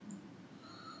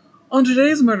On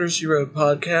today's Murder, She Wrote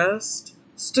podcast,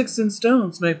 sticks and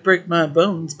stones may break my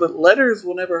bones, but letters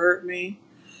will never hurt me.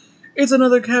 It's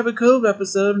another Cabot Cove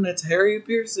episode, and it's Harry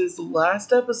Pierce's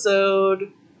last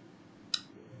episode.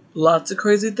 Lots of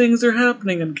crazy things are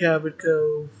happening in Cabot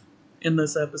Cove in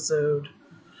this episode.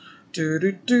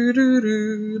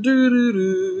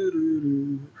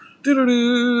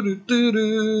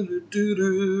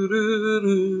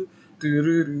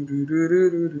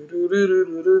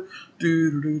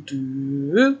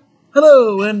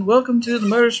 Hello and welcome to the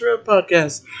Murder She Wrote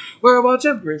podcast, where I watch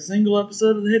every single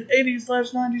episode of the hit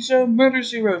 80s/90s show Murder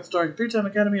She Wrote, starring 3-time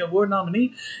Academy Award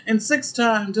nominee and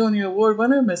 6-time Tony Award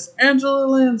winner Miss Angela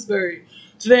Lansbury.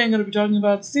 Today I'm going to be talking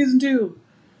about Season 2,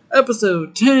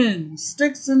 Episode 10,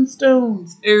 Sticks and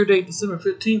Stones, air date December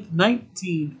 15th,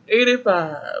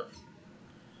 1985.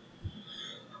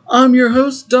 I'm your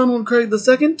host, Donald Craig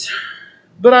II,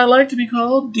 but I like to be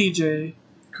called DJ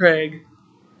Craig.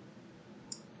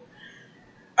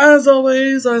 As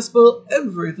always, I spoil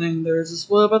everything there is to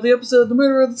spoil about the episode, the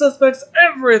murder of the suspects,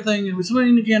 everything in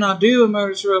between. You cannot do a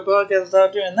Murder She Wrote podcast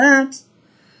without doing that.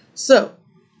 So,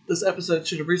 this episode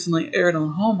should have recently aired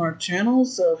on Hallmark Channel,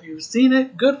 so if you've seen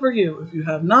it, good for you. If you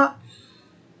have not,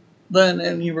 then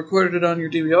and you recorded it on your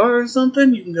DVR or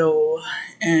something, you can go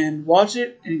and watch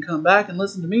it and come back and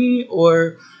listen to me,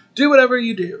 or do whatever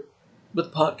you do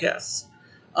with podcasts.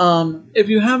 If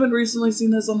you haven't recently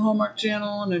seen this on Hallmark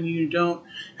Channel, and you don't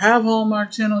have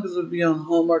Hallmark Channel, because it would be on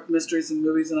Hallmark Mysteries and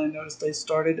Movies, and I noticed they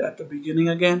started at the beginning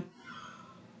again,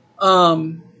 have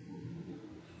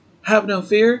no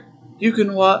fear. You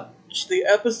can watch the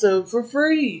episode for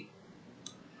free.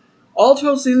 All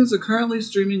 12 seasons are currently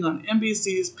streaming on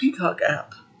NBC's Peacock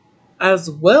app,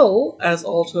 as well as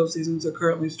all 12 seasons are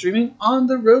currently streaming on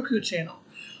the Roku channel,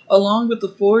 along with the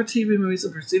 4 TV movies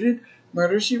that preceded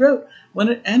Murder, She Wrote, when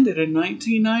it ended in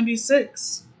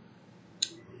 1996.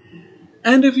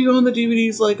 And if you own the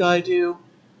DVDs like I do,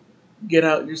 get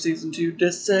out your Season 2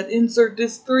 disc set, insert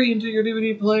disc 3 into your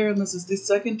DVD player, and this is the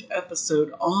second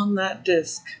episode on that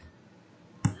disc.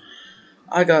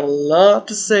 I got a lot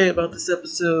to say about this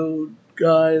episode,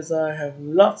 guys. I have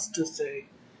lots to say.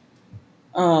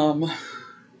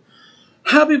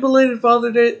 Happy belated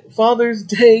Father's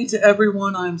Day to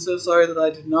everyone. I'm so sorry that I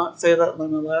did not say that in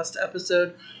my last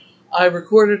episode. I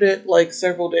recorded it like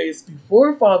several days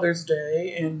before Father's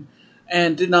Day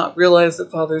and did not realize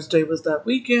that Father's Day was that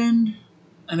weekend.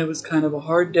 And it was kind of a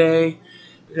hard day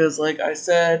because, like I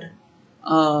said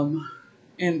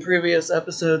in previous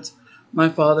episodes, my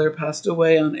father passed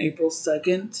away on April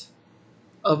 2nd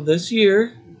of this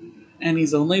year. And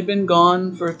he's only been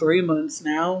gone for 3 months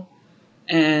now.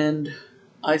 And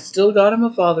I still got him a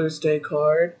Father's Day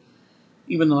card,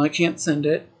 even though I can't send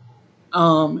it.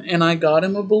 And I got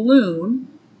him a balloon,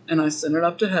 and I sent it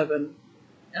up to heaven.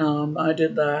 I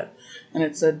did that, and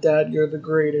it said, "Dad, you're the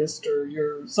greatest," or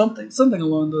 "You're something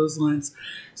along those lines."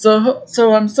 So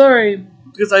I'm sorry,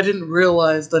 because I didn't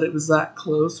realize that it was that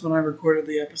close when I recorded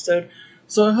the episode.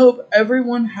 So I hope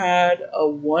everyone had a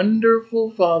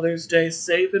wonderful Father's Day,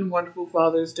 safe and wonderful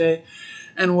Father's Day.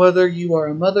 And whether you are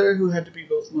a mother who had to be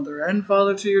both mother and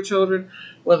father to your children,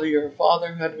 whether you're a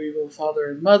father who had to be both father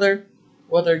and mother,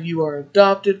 whether you are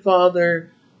adopted father,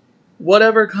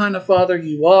 whatever kind of father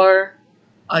you are,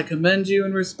 I commend you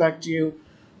and respect you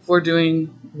for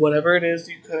doing whatever it is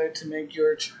you could to make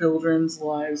your children's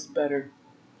lives better.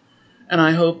 And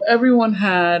I hope everyone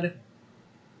had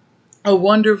a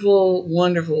wonderful,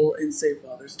 wonderful, and safe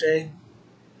Father's Day.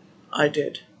 I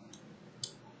did.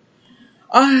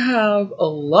 I have a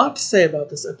lot to say about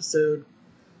this episode.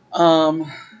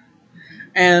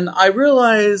 And I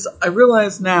realize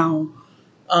now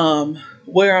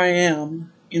where I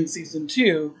am in Season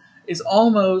 2 is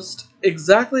almost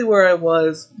exactly where I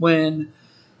was when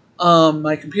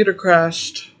my computer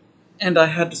crashed and I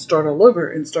had to start all over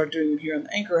and start doing it here on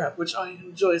the Anchor app, which I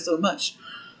enjoy so much.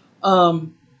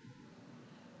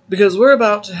 Because we're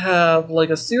about to have like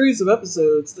a series of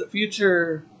episodes that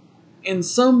feature, in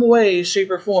some way, shape,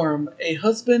 or form, a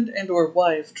husband and or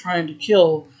wife trying to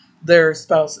kill their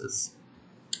spouses.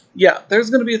 Yeah, there's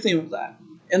going to be a theme of that.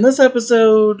 In this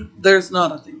episode, there's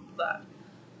not a theme of that.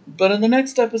 But in the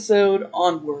next episode,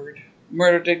 Onward,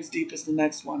 Murder Digs Deep is the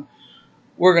next one,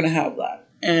 we're going to have that.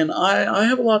 And I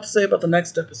have a lot to say about the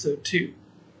next episode, too.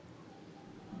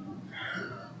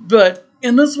 But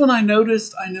in this one, I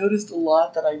noticed a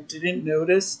lot that I didn't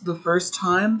notice the first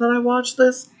time that I watched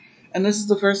this. And this is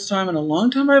the first time in a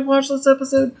long time I've watched this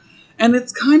episode. And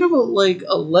it's kind of like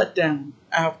a letdown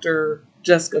after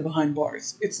Jessica Behind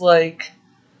Bars. It's like,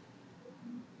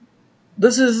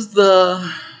 this is the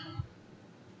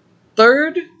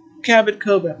third Cabot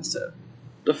Cove episode.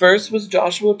 The first was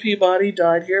Joshua Peabody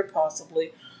died here,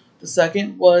 possibly. The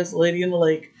second was Lady in the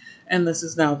Lake, and this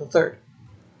is now the third.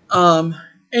 Um,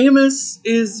 Amos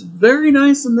is very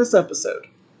nice in this episode.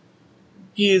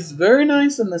 He is very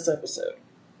nice in this episode.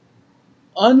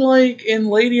 Unlike in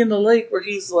Lady in the Lake, where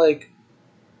he's like,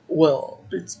 well,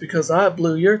 it's because I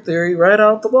blew your theory right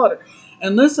out the water.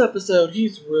 In this episode,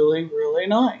 he's really, really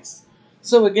nice.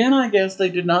 So again, I guess they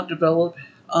did not develop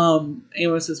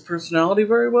Amos's personality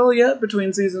very well yet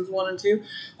between seasons 1 and 2.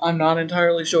 I'm not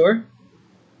entirely sure.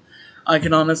 I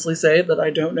can honestly say that I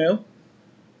don't know.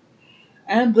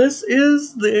 And this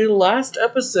is the last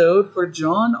episode for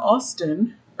John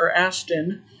Austin, or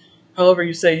Ashton, however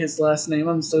you say his last name.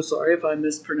 I'm so sorry if I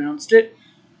mispronounced it.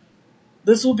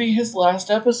 This will be his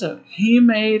last episode. He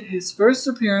made his first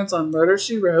appearance on Murder,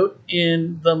 She Wrote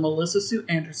in the Melissa Sue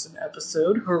Anderson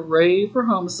episode, Hooray for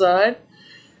Homicide,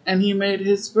 and he made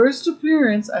his first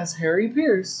appearance as Harry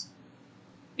Pierce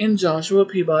in Joshua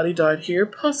Peabody Died Here,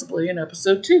 possibly in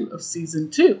episode 2 of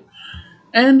season 2,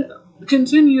 and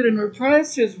continued and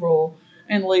reprised his role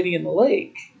in Lady in the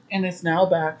Lake, and is now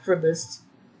back for this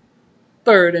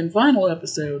third and final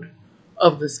episode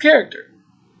of this character.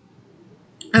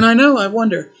 And I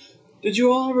wonder, did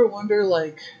you all ever wonder,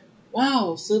 like,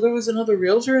 wow, so there was another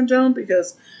realtor in town?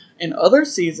 Because in other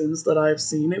seasons that I've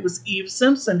seen, it was Eve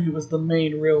Simpson who was the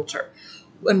main realtor.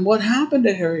 And what happened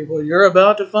to Harry? Well, you're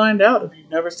about to find out if you've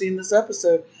never seen this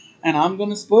episode, and I'm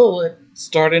going to spoil it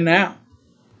starting now.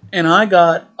 And I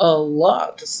got a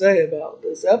lot to say about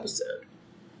this episode,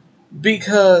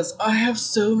 because I have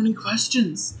so many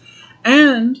questions.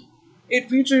 And it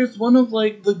features one of,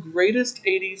 like, the greatest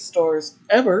 80s stars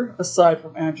ever, aside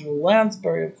from Angela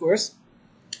Lansbury, of course.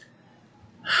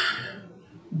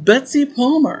 Betsy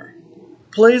Palmer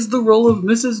plays the role of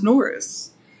Mrs.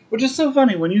 Norris, which is so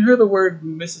funny. When you hear the word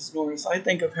Mrs. Norris, I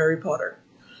think of Harry Potter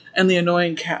and the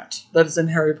annoying cat that is in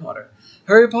Harry Potter.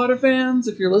 Harry Potter fans,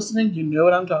 if you're listening, you know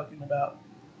what I'm talking about.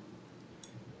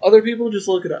 Other people, just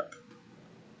look it up.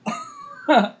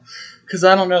 Because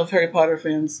I don't know if Harry Potter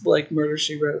fans like Murder,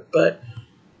 She Wrote, but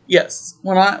yes,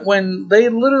 when they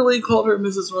literally called her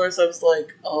Mrs. Norris, I was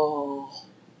like, oh,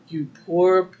 you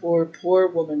poor, poor, poor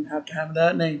woman have to have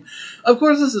that name. Of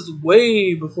course, this is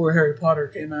way before Harry Potter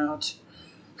came out.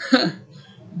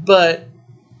 But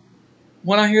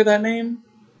when I hear that name,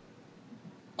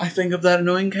 I think of that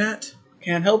annoying cat.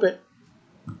 Can't help it.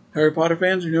 Harry Potter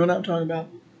fans, you know what I'm talking about.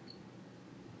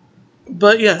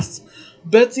 But yes,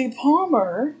 Betsy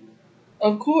Palmer,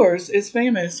 of course, is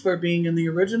famous for being in the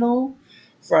original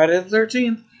Friday the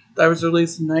 13th that was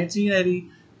released in 1980,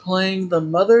 playing the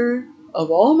mother of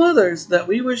all mothers that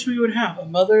we wish we would have, a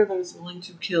mother that is willing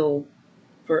to kill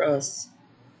for us,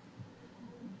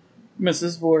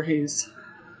 Mrs. Voorhees.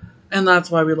 And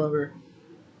that's why we love her.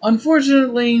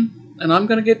 Unfortunately, and I'm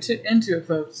going to get into it,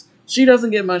 folks, she doesn't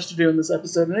get much to do in this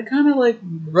episode, and it kind of like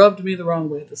rubbed me the wrong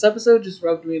way. This episode just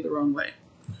rubbed me the wrong way.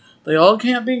 They all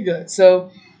can't be good.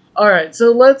 So, alright,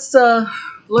 so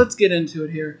let's get into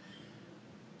it here.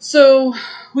 So,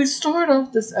 we start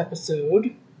off this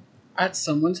episode at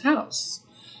someone's house.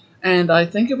 And I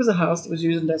think it was a house that was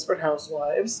used in Desperate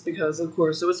Housewives, because, of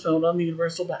course, it was filmed on the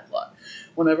Universal Backlot.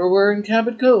 Whenever we're in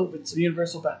Cabot Cove, it's the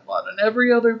Universal Backlot. And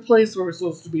every other place where we're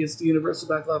supposed to be is the Universal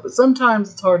Backlot, but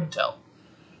sometimes it's hard to tell.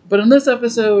 But in this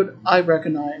episode, I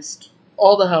recognized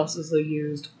all the houses they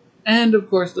used, and, of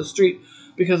course, the street,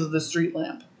 because of the street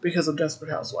lamp, because of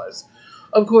Desperate Housewives.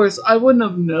 Of course, I wouldn't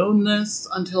have known this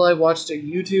until I watched a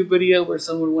YouTube video where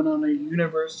someone went on a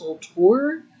Universal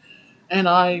tour, and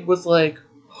I was like,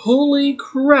 holy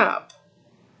crap,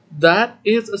 that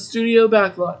is a studio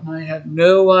backlot, and I had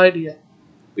no idea,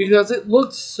 because it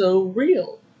looked so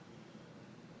real.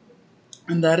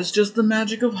 And that is just the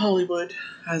magic of Hollywood,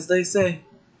 as they say.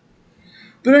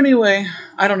 But anyway,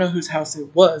 I don't know whose house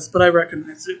it was, but I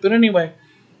recognized it. But anyway,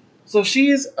 so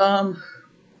she's,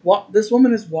 this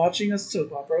woman is watching a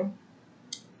soap opera.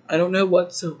 I don't know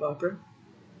what soap opera.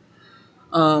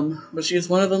 But she has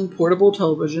one of them portable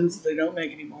televisions that they don't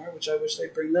make anymore, which I wish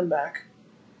they'd bring them back.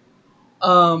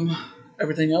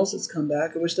 Everything else has come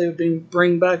back. I wish they would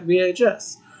bring back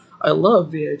VHS. I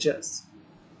love VHS.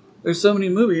 There's so many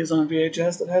movies on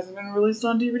VHS that hasn't been released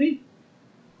on DVD.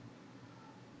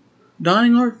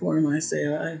 Dying art form, I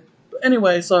say. But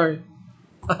anyway, sorry.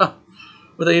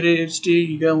 With ADHD,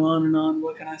 you go on and on.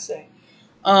 What can I say?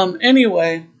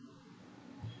 Anyway,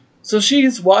 so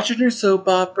she's watching her soap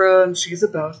opera and she's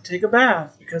about to take a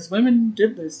bath, because women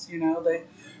did this, they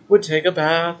would take a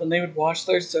bath and they would wash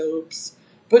their soaps.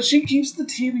 But she keeps the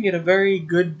TV at a very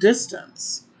good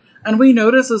distance. And we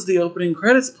notice as the opening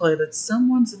credits play that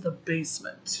someone's in the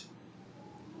basement.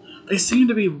 they seem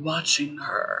to be watching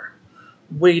her,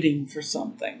 waiting for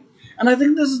something. And I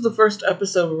think this is the first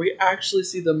episode where we actually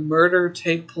see the murder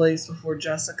take place before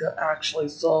Jessica actually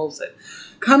solves it.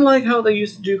 Kind of like how they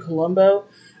used to do Columbo.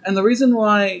 And the reason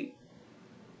why,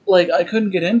 I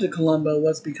couldn't get into Columbo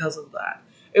was because of that.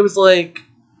 It was like,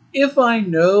 if I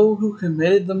know who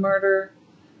committed the murder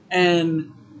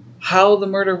and how the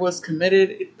murder was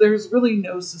committed, there's really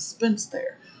no suspense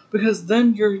there. Because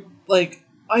then you're like,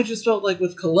 I just felt like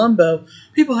with Columbo,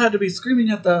 people had to be screaming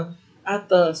at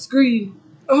the screen,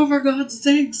 "Oh, for God's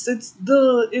sakes, it's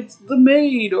the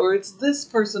maid, or it's this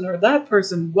person or that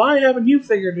person. Why haven't you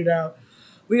figured it out?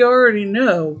 We already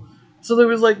know." So there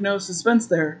was no suspense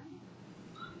there.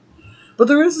 But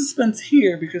there is suspense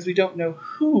here because we don't know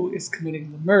who is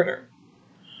committing the murder.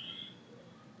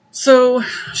 So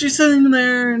she's sitting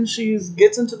there and she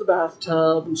gets into the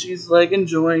bathtub and she's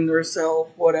enjoying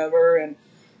herself, whatever, and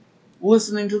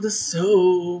listening to the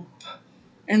soap.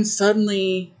 And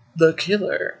suddenly the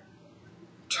killer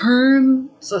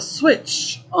turns a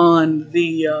switch on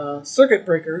the circuit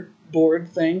breaker board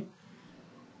thing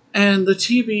and the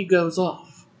TV goes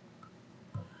off.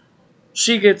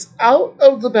 She gets out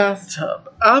of the bathtub,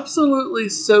 absolutely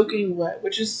soaking wet,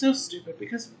 which is so stupid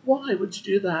because why would you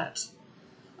do that?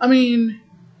 I mean,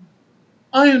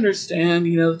 I understand,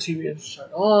 the TV is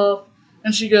shut off,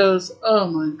 and she goes, "Oh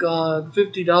my God,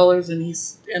 $50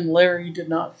 and Larry did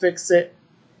not fix it."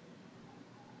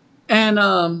 And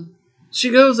she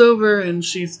goes over and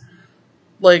she's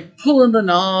pulling the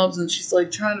knobs and she's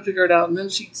trying to figure it out, and then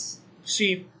she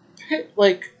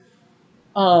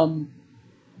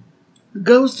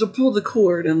goes to pull the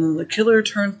cord, and then the killer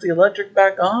turns the electric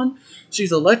back on.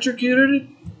 She's electrocuted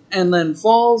and then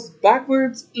falls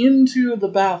backwards into the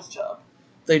bathtub.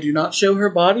 They do not show her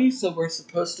body, so we're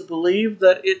supposed to believe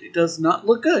that it does not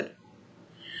look good.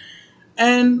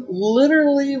 And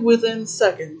literally within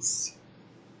seconds,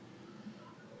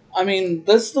 I mean,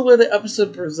 that's the way the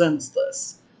episode presents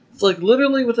this. It's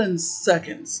literally within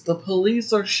seconds, the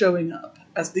police are showing up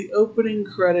as the opening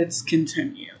credits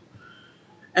continue.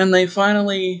 And they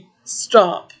finally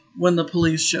stop when the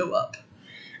police show up.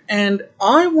 And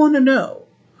I want to know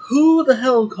who the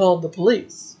hell called the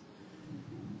police.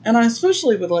 And I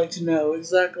especially would like to know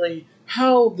exactly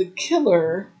how the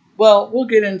killer... Well, we'll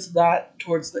get into that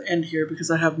towards the end here because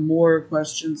I have more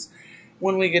questions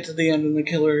when we get to the end and the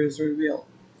killer is revealed.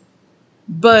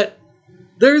 But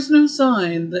there's no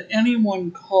sign that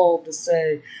anyone called to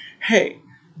say, "Hey,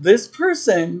 this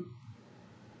person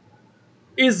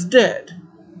is dead."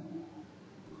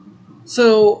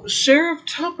 So Sheriff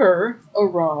Tupper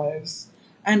arrives,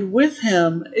 and with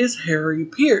him is Harry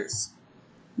Pierce.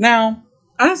 Now,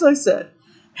 as I said,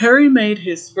 Harry made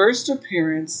his first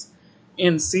appearance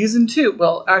in Season 2.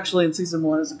 Well, actually in Season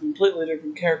 1 as a completely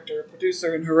different character, a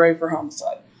producer in Hooray for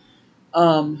Homicide,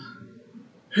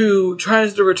 who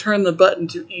tries to return the button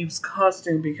to Eve's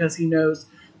costume because he knows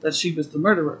that she was the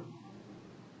murderer.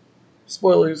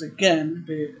 Spoilers again,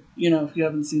 but, if you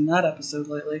haven't seen that episode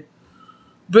lately.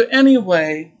 But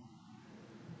anyway,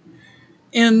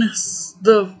 in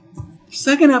the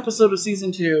second episode of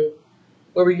Season 2,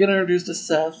 where we get introduced to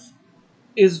Seth,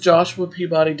 is Joshua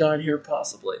Peabody died here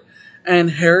possibly.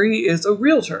 And Harry is a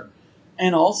realtor.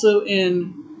 And also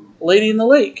in Lady in the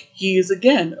Lake, he is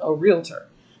again a realtor.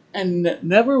 And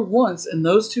never once in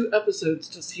those two episodes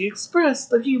does he express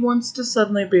that he wants to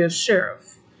suddenly be a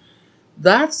sheriff.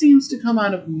 That seems to come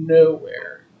out of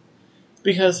nowhere.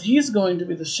 Because he's going to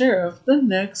be the sheriff the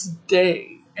next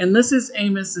day. And this is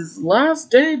Amos's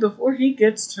last day before he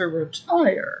gets to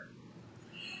retire.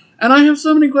 And I have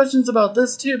so many questions about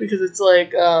this too, because it's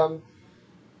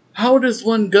how does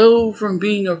one go from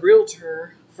being a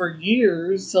realtor for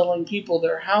years, selling people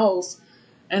their house,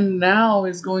 and now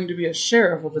is going to be a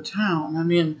sheriff of a town? I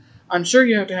mean, I'm sure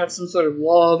you have to have some sort of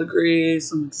law degree,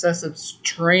 some excessive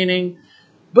training,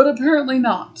 but apparently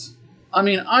not. I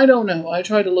mean, I don't know. I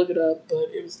tried to look it up,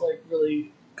 but it was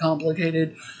really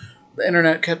complicated. The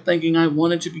internet kept thinking I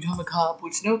wanted to become a cop,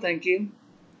 which no thank you.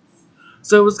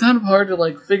 So it was kind of hard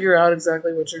to figure out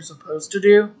exactly what you're supposed to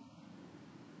do.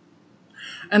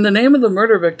 And the name of the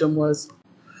murder victim was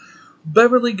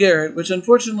Beverly Garrett, which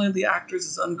unfortunately the actress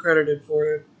is uncredited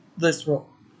for this role.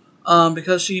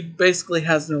 Because she basically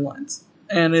has no lines.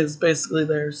 And is basically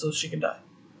there so she can die.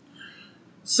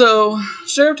 So,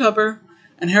 Sheriff Tupper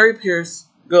and Harry Pierce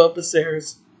go up the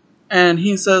stairs. And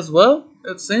he says, "Well,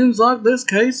 it seems like this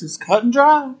case is cut and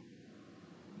dry."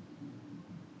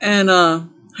 And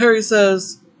Harry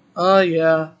says, "Oh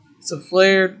yeah, it's a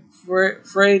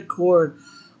frayed cord.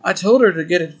 I told her to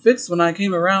get it fixed when I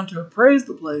came around to appraise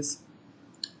the place."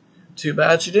 "Too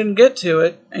bad she didn't get to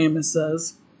it," Amos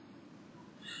says.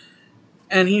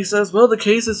 And he says, well, the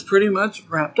case is pretty much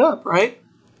wrapped up, right?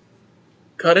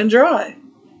 Cut and dry.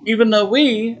 Even though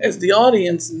we, as the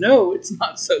audience, know it's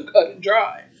not so cut and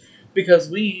dry. Because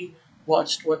we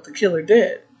watched what the killer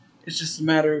did. It's just a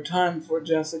matter of time before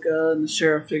Jessica and the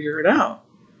sheriff figure it out.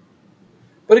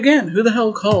 But again, who the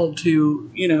hell called to,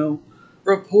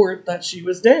 report that she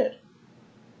was dead?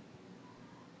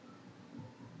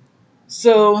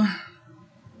 So,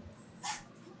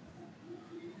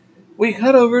 we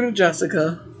cut over to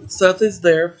Jessica. Seth is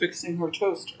there fixing her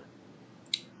toaster.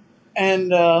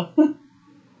 And,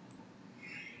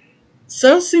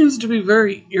 Seth seems to be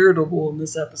very irritable in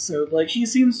this episode. Like, he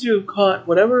seems to have caught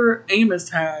whatever Amos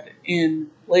had in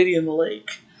Lady in the Lake.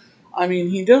 I mean,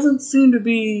 he doesn't seem to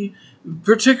be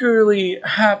particularly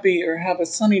happy or have a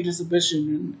sunny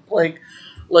disposition like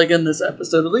in this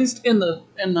episode, at least in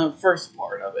the first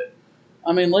part of it.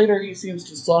 I mean, later he seems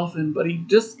to soften, but he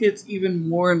just gets even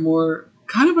more and more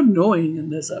kind of annoying in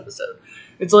this episode.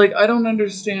 It's like, I don't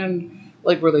understand,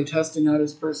 like, were they testing out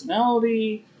his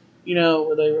personality?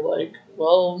 Where they were like,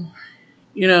 well,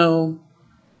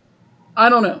 I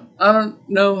don't know. I don't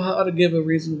know how to give a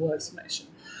reasonable explanation.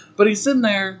 But he's sitting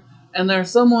there, and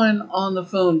there's someone on the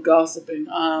phone gossiping.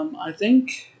 I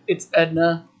think it's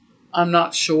Edna. I'm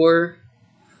not sure.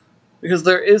 Because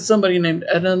there is somebody named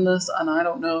Edna in this, and I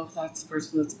don't know if that's the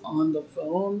person that's on the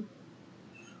phone.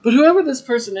 But whoever this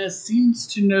person is seems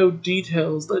to know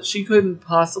details that she couldn't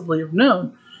possibly have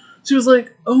known. She was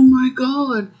like, oh my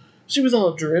god. She was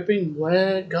all dripping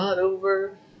wet, got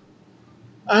over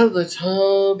out of the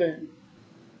tub, and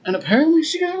apparently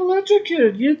she got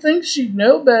electrocuted. You'd think she'd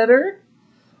know better.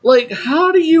 Like,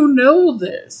 how do you know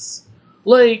this?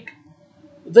 Like,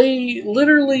 they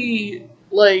literally,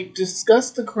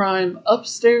 discussed the crime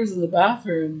upstairs in the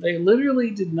bathroom. They literally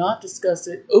did not discuss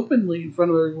it openly in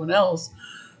front of everyone else.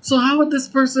 So how would this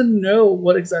person know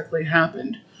what exactly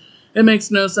happened? It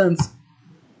makes no sense.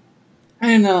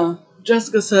 And,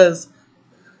 Seth says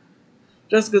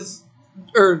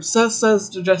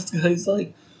to Jessica, he's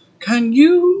like, can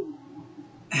you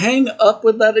hang up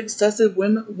with that excessive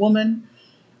woman?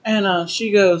 And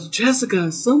she goes, Jessica,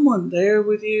 is someone there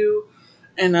with you?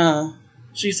 And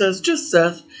she says, just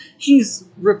Seth. He's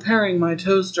repairing my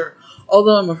toaster.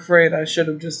 Although I'm afraid I should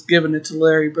have just given it to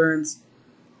Larry Burns.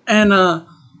 And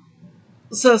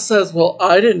Seth says, well,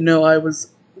 I didn't know I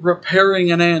was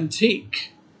repairing an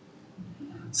antique.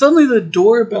 Suddenly the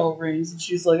doorbell rings, and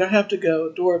she's like, I have to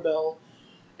go, doorbell.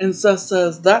 And Seth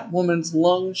says, that woman's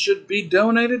lungs should be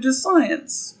donated to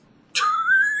science.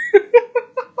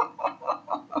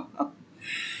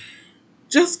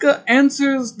 Jessica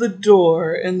answers the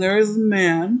door, and there is a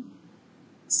man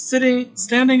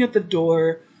standing at the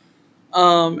door,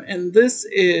 and this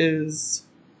is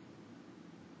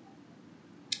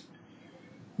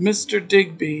Mr.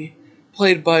 Digby,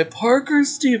 played by Parker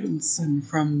Stevenson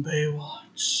from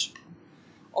Baywatch.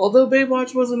 Although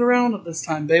Baywatch wasn't around at this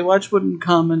time, Baywatch wouldn't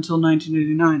come until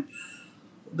 1989,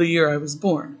 the year I was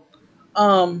born.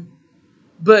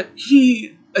 But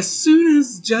as soon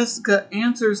as Jessica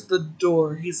answers the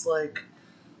door, he's like,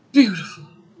 beautiful,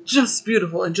 just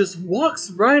beautiful, and just walks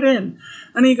right in.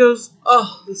 And he goes,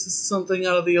 oh, this is something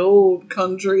out of the old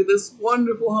country, this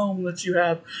wonderful home that you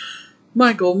have,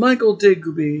 Michael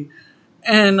Digby.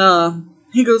 And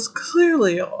he goes,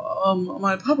 clearly,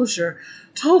 my publisher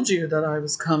told you that I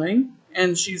was coming.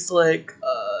 And she's like,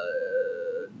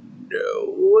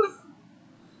 no.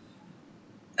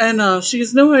 And she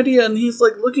has no idea, and he's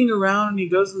like looking around, and he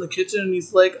goes in the kitchen, and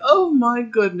he's like, oh my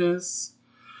goodness.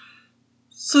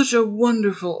 Such a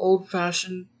wonderful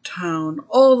old-fashioned town,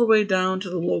 all the way down to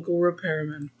the local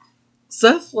repairman.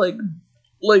 Seth,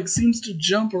 seems to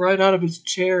jump right out of his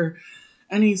chair,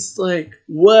 and he's like,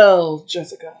 well,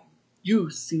 Jessica, you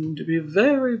seem to be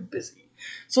very busy,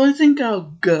 so I think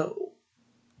I'll go.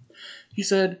 He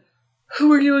said,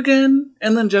 who are you again?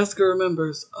 And then Jessica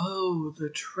remembers, oh, the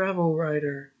travel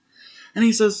writer. And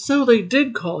he says, so they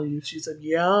did call you. She said,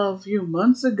 yeah, a few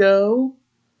months ago.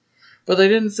 But they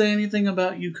didn't say anything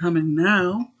about you coming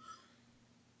now.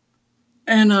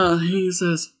 And he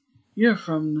says, you're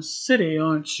from the city,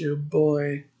 aren't you,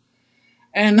 boy?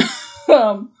 And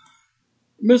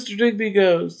Mr. Digby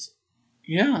goes,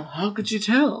 yeah, how could you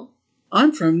tell?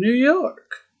 I'm from New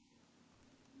York.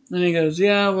 And he goes,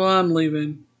 yeah, well, I'm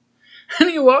leaving. And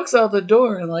he walks out the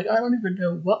door, and I don't even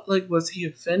know what, was he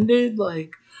offended?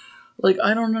 Like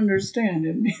I don't understand.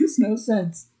 It makes no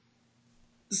sense.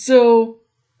 So,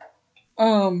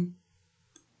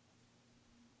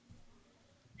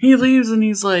 he leaves, and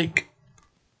he's like,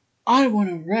 I want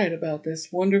to write about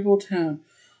this wonderful town.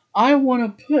 I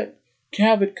want to put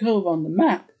Cabot Cove on the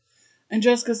map. And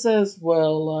Jessica says,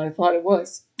 well, I thought it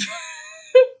was.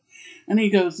 And he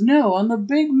goes, no, on the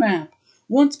big map.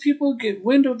 Once people get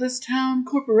wind of this town,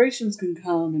 corporations can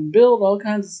come and build all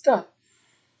kinds of stuff.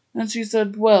 And she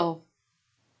said, well,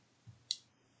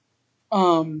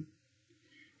 um,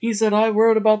 he said, I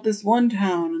wrote about this one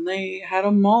town and they had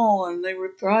a mall and they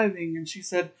were thriving. And she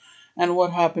said, and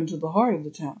what happened to the heart of the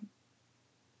town?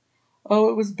 Oh,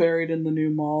 it was buried in the new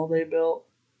mall they built.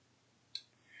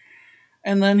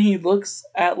 And then he looks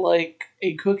at like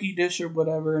a cookie dish or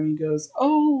whatever and he goes,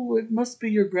 oh, it must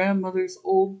be your grandmother's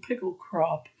old pickle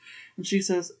crop. And she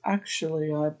says,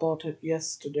 actually, I bought it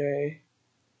yesterday.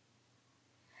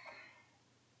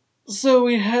 So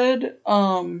we head,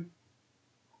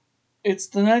 it's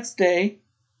the next day.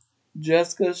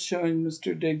 Jessica's showing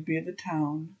Mr. Digby the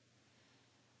town.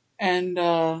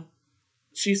 And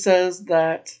she says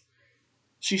that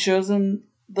she shows him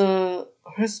the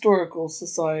historical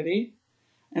society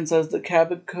and says that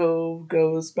Cabot Cove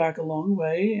goes back a long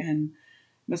way, and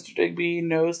Mr. Digby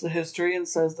knows the history and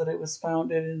says that it was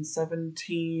founded in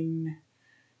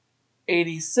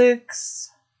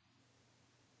 1786.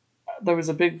 There was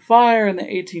a big fire in the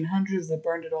 1800s that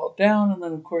burned it all down, and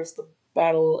then, of course, the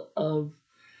Battle of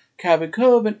Cabot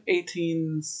Cove in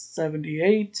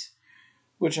 1878,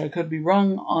 which I could be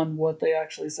wrong on what they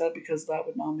actually said because that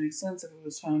would not make sense if it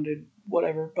was founded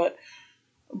whatever. But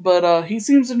he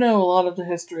seems to know a lot of the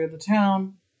history of the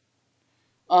town.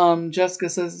 Jessica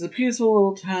says it's a peaceful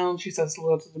little town. She says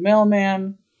hello to the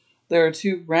mailman. There are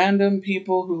two random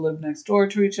people who live next door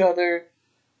to each other.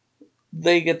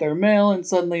 They get their mail and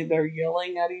suddenly they're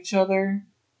yelling at each other.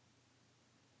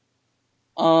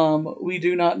 We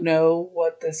do not know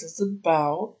what this is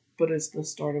about, but it's the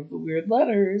start of the weird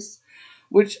letters,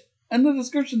 which in the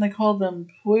description they call them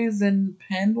poison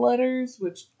pen letters,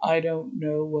 which I don't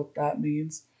know what that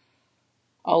means.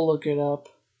 I'll look it up.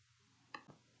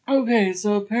 Okay,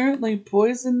 so apparently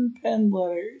poison pen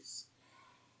letters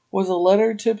was a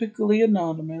letter typically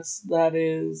anonymous that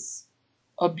is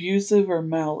abusive or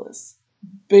malice.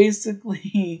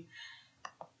 Basically,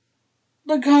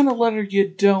 the kind of letter you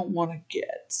don't want to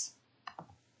get.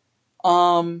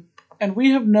 And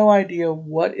we have no idea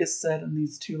what is said in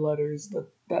these two letters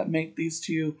that make these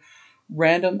two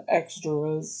random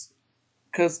extras,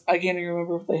 because I can't even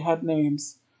remember if they had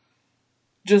names,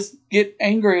 just get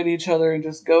angry at each other and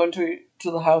just go into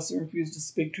the house and refuse to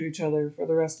speak to each other for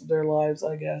the rest of their lives,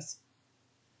 I guess.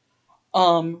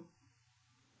 Um,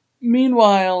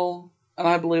 Meanwhile, and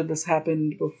I believe this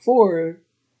happened before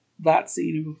that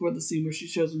scene and before the scene where she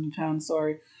shows him the town,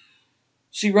 sorry,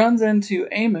 she runs into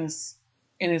Amos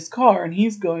in his car and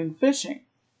he's going fishing.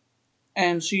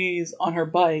 And she's on her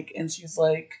bike and she's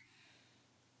like,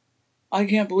 I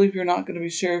can't believe you're not going to be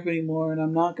sheriff anymore, and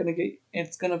I'm not going to get,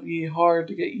 it's going to be hard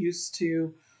to get used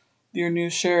to your new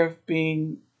sheriff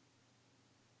being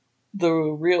the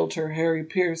realtor, Harry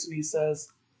Pierce. And he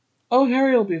says, oh,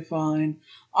 Harry'll be fine.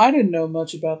 I didn't know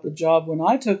much about the job when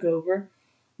I took over.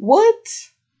 What?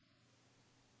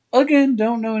 Again,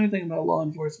 don't know anything about law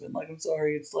enforcement. Like, I'm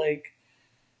sorry, it's like,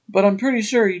 but I'm pretty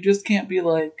sure you just can't be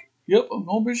like, yep, I'm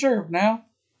gonna be sheriff now.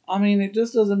 I mean, it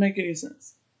just doesn't make any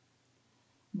sense.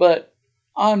 But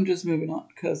I'm just moving on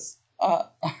because I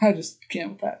just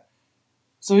can't with that.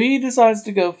 So he decides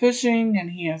to go fishing,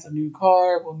 and he has a new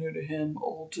car, well, new to him,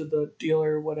 old to the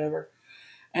dealer, whatever,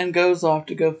 and goes off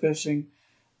to go fishing.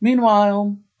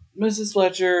 Meanwhile, Mrs.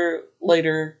 Fletcher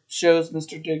later shows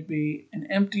Mr. Digby an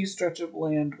empty stretch of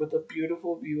land with a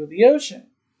beautiful view of the ocean.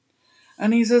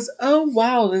 And he says, oh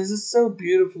wow, this is so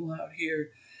beautiful out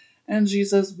here. And she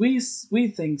says, we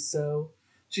think so.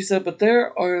 She said, but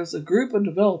there is a group of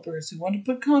developers who want to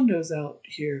put condos out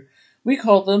here. We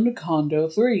call them the Condo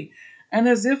 3. And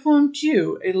as if on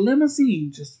cue, a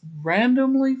limousine just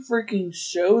randomly freaking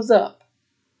shows up.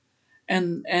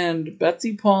 And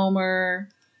Betsy Palmer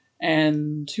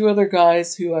and two other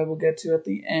guys who I will get to at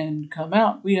the end come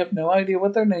out. We have no idea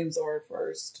what their names are at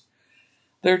first.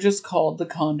 They're just called the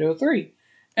Condo 3.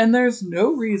 And there's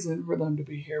no reason for them to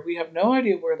be here. We have no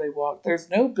idea where they walk. There's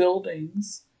no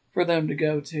buildings for them to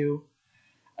go to.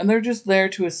 And they're just there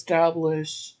to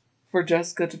establish for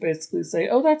Jessica to basically say,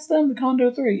 oh, that's them, the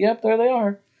Condo 3. Yep, there they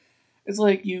are. It's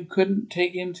like you couldn't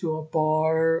take him to a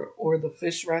bar or the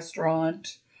fish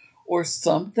restaurant or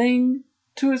something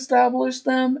to establish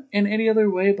them in any other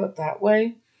way but that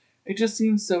way. It just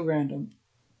seems so random.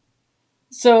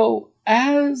 So,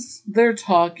 as they're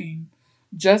talking,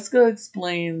 Jessica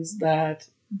explains that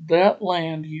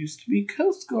land used to be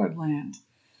Coast Guard land.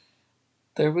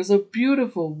 There was a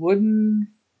beautiful wooden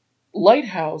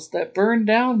lighthouse that burned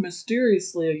down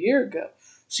mysteriously a year ago.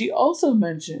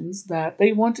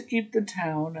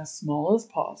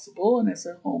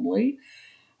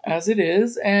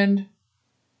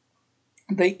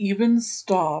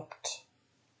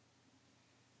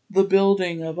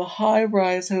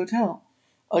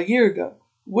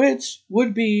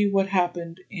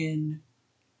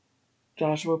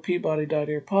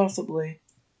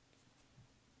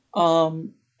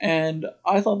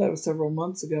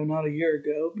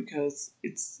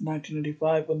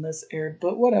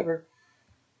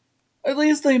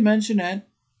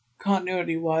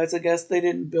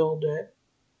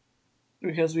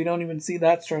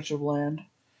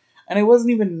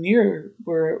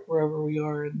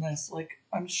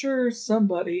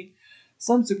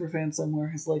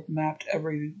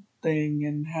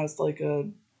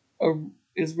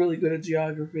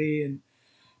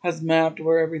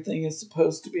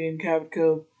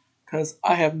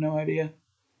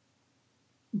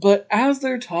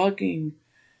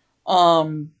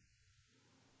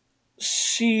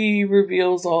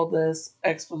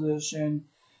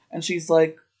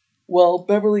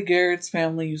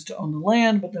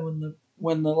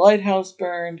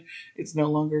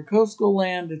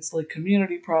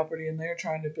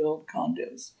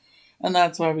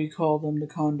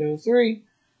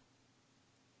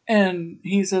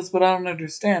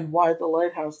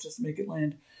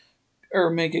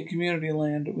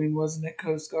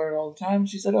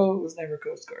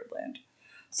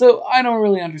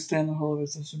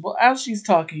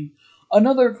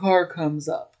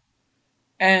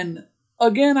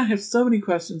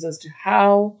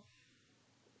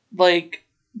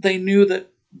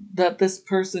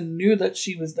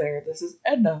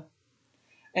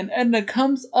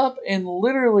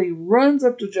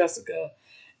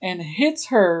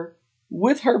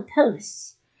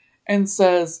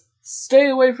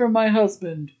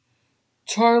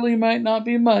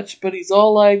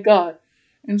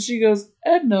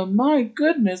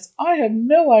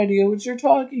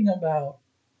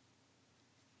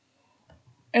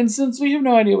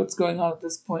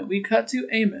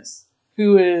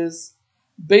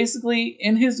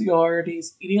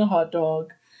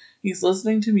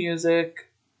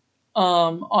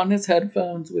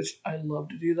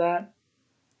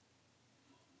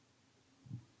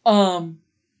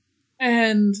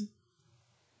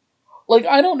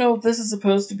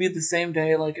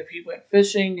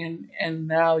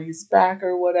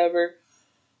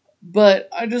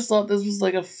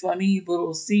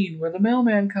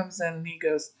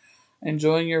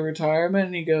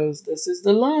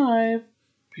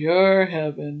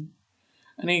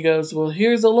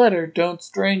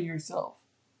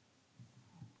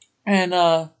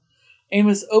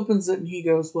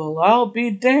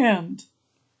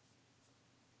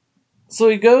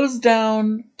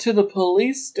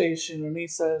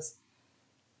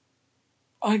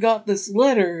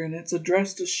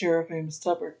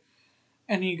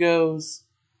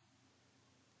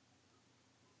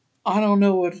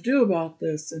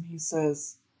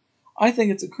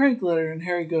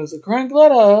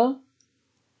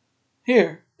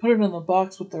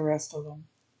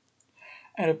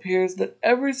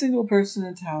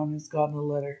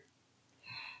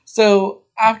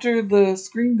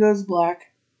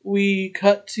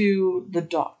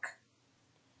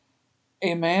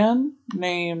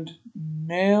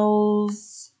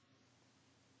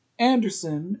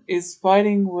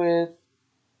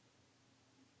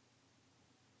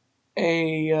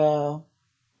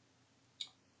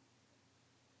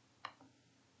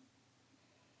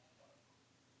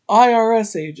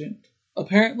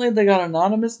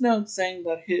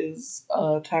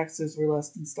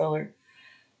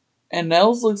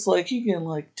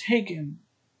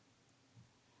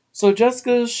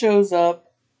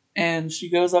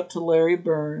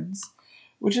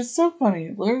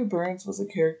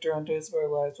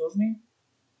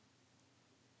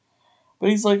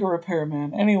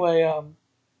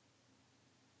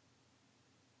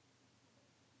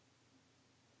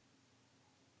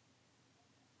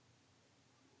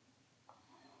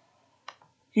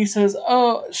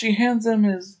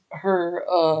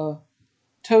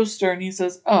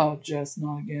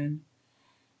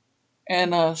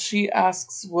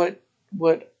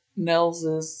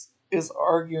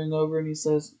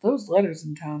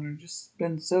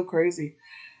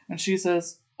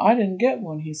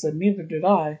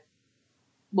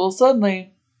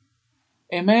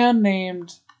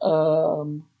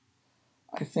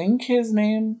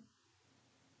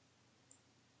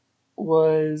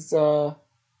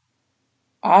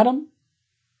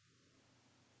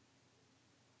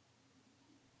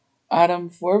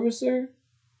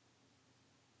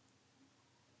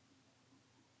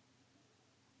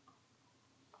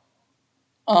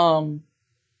 um,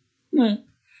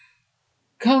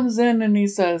 comes in and he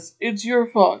says, "It's your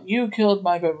fault. You killed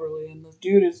my Beverly." And the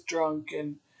dude is drunk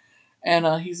and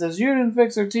he says, "You didn't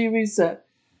fix her TV set."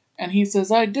 And he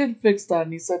says, "I did fix that."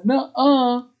 And he said,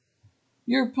 "No,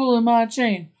 you're pulling my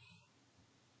chain.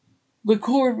 The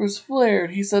cord was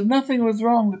flared." He said, "Nothing was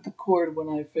wrong with the cord when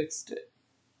I fixed it."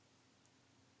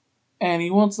 And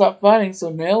he won't stop fighting, so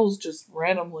Nails just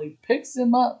randomly picks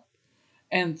him up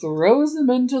and throws him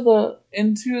into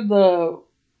the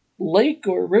lake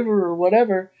or river or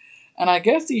whatever. And I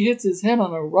guess he hits his head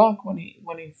on a rock when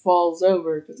he falls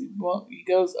over because he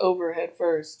goes over head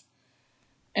first.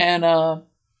 And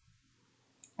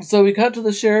so we cut to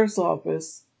the sheriff's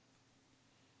office,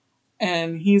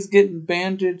 and he's getting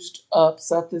bandaged up.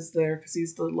 Seth is there because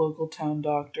he's the local town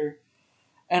doctor.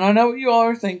 And I know what you all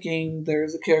are thinking.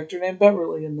 There's a character named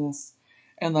Beverly in this,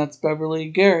 and that's Beverly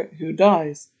Garrett who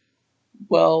dies.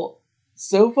 Well,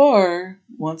 so far,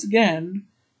 once again,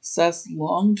 Seth's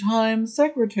longtime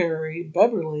secretary,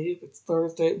 Beverly, if it's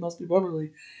Thursday, it must be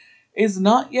Beverly, is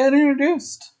not yet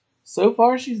introduced. So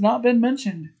far, she's not been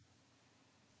mentioned.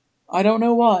 I don't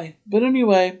know why. But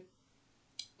anyway,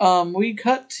 we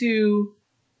cut to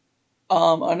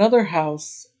another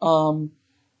house.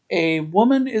 A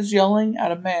woman is yelling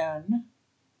at a man.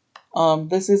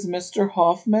 This is Mr.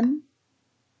 Hoffman,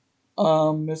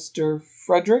 Mr.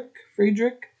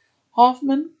 Friedrich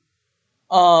Hoffman.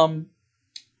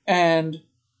 And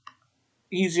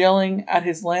he's yelling at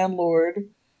his landlord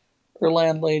or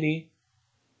landlady,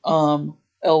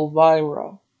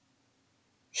 Elvira.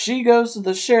 She goes to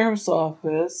the sheriff's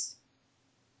office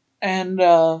and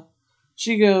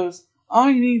she goes,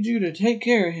 "I need you to take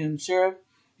care of him, Sheriff.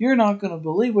 You're not going to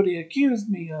believe what he accused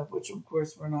me of," which of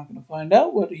course we're not going to find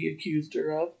out what he accused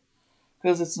her of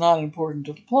because it's not important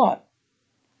to the plot.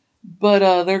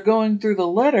 But they're going through the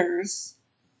letters.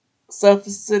 Seth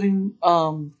is standing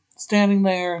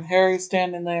there, and Harry's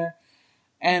standing there,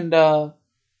 and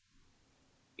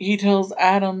he tells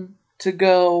Adam to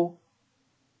go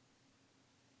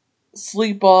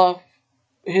sleep off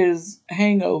his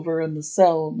hangover in the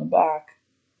cell in the back.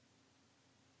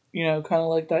 You know, kind of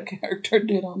like that character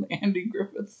did on Andy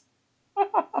Griffith.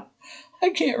 I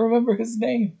can't remember his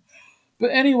name.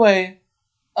 But anyway,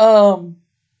 and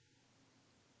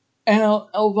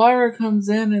Elvira comes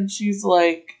in and she's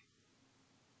like,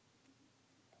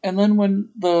 and then when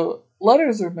the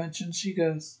letters are mentioned, she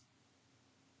goes,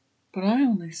 "But I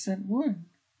only sent one."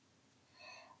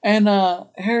 And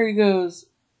Harry goes,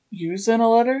 "You sent a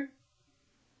letter?"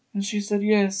 And she said,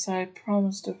 "Yes, I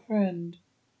promised a friend."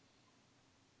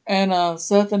 And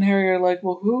Seth and Harry are like,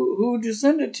 "Well, who'd you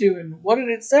send it to, and what did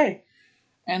it say?"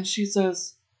 And she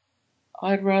says,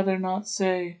 "I'd rather not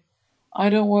say. I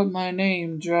don't want my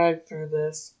name dragged through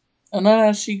this." And then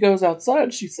as she goes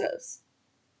outside, she says,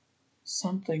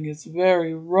 "Something is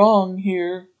very wrong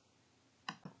here."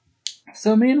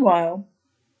 So meanwhile,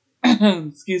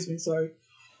 excuse me, sorry.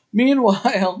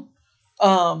 Meanwhile,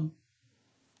 um,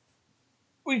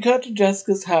 we cut to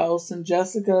Jessica's house, and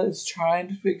Jessica is trying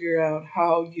to figure out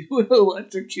how you would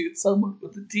electrocute someone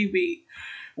with a TV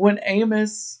when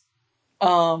Amos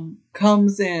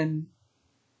comes in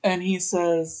and he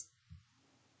says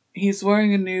he's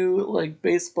wearing a new like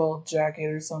baseball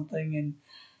jacket or something,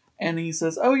 and he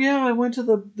says, "Oh yeah, I went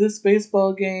to this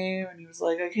baseball game," and he was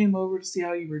like, "I came over to see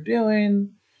how you were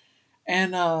doing,"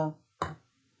 and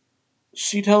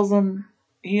she tells him,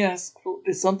 he asks,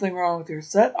 "Is something wrong with your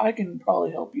set? I can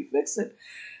probably help you fix it."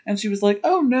 And she was like,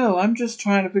 "Oh no, I'm just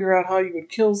trying to figure out how you would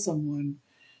kill someone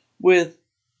with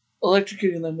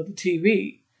electrocuting them with a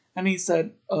TV." And he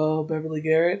said, "Oh, Beverly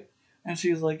Garrett." And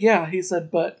she was like, "Yeah." He said,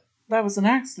 "But that was an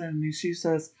accident." And she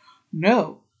says,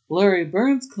 "No, Larry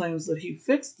Burns claims that he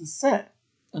fixed the set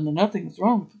and that nothing is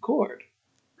wrong with the cord."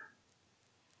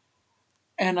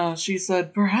 And she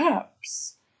said,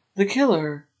 "Perhaps the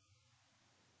killer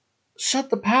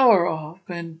shut the power off,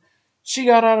 and she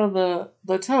got out of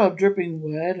the tub dripping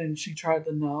wet, and she tried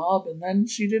the knob, and then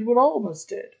she did what all of us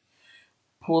did.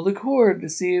 Pull the cord to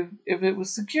see if it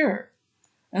was secure.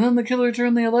 And then the killer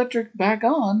turned the electric back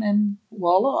on, and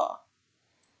voila."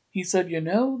 He said,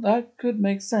 "That could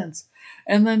make sense."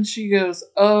 And then she goes,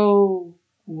 "Oh,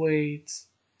 wait.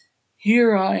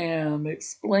 Here I am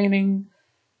explaining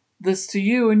this to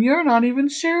you, and you're not even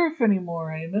sheriff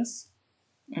anymore, Amos."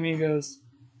 And he goes,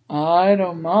 "I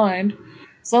don't mind."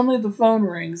 Suddenly the phone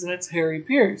rings, and it's Harry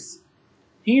Pierce.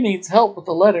 He needs help with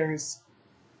the letters.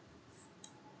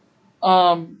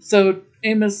 So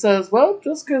Amos says, "Well,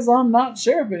 just because I'm not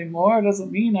sheriff anymore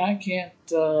doesn't mean I can't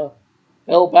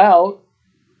help out."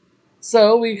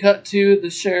 So we cut to the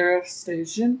sheriff's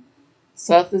station.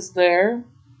 Seth is there.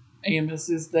 Amos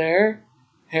is there,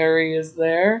 Harry is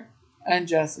there, and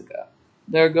Jessica.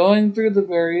 They're going through the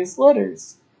various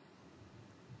letters.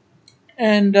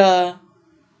 And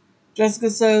Jessica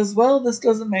says, well, this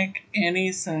doesn't make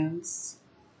any sense.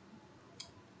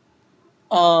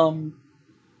 Um,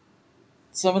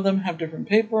 some of them have different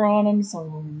paper on them, some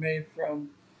of them are made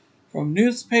from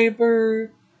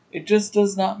newspaper. It just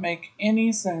does not make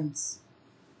any sense.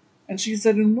 And she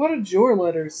said, and what did your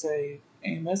letter say,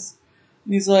 Amos?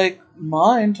 And he's like,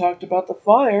 mine talked about the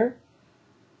fire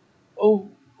of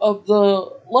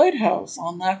the lighthouse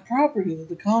on that property that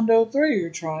the Condo 3 are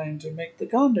trying to make the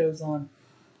condos on.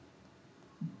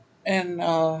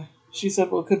 And she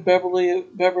said, well, could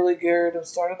Beverly Garrett have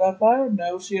started that fire?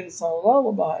 No, she had a solid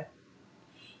alibi.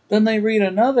 Then they read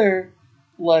another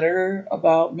letter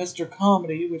about Mr.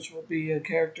 Comedy, which will be a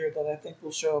character that I think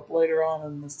will show up later on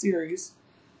in the series,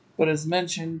 but is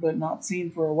mentioned but not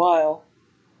seen for a while,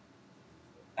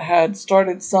 had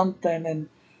started something,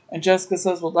 and Jessica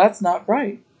says, well, that's not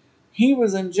right. He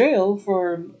was in jail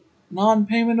for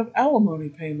non-payment of alimony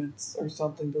payments or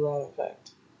something to that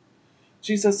effect.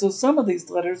 She says, so some of these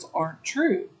letters aren't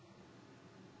true.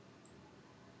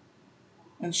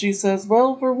 And she says,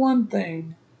 well, for one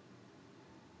thing,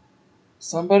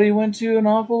 somebody went to an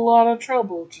awful lot of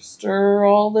trouble to stir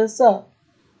all this up.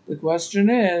 The question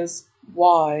is,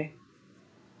 why?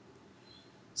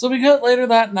 So we cut later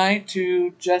that night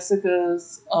to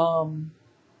Jessica's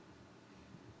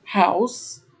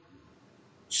house.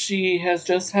 She has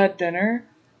just had dinner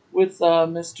with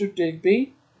Mr.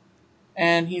 Digby,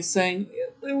 and he's saying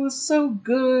it was so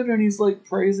good, and he's like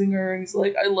praising her, and he's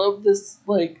like, I love this,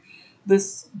 like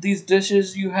these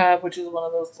dishes you have, which is one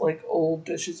of those like old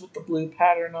dishes with the blue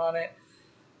pattern on it,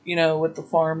 with the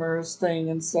farmers thing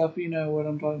and stuff. You know what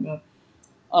I'm talking about.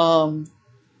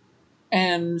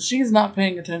 And she's not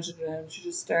paying attention to him. She's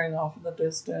just staring off in the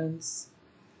distance.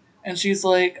 And she's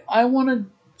like,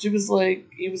 he was like,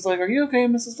 are you okay,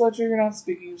 Mrs. Fletcher? You're not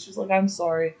speaking. She's like, I'm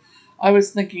sorry. I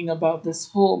was thinking about this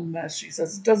whole mess. She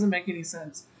says, it doesn't make any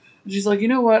sense. And she's like, you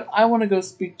know what? I want to go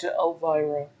speak to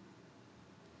Elvira.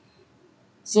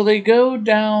 So they go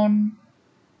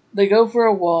for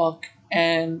a walk,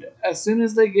 and as soon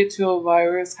as they get to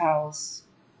Elvira's house,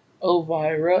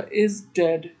 Elvira is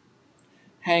dead,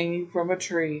 hanging from a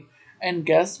tree. And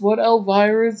guess what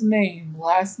Elvira's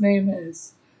last name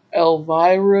is?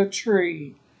 Elvira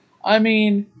Tree. I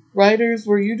mean, writers,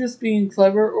 were you just being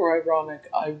clever or ironic?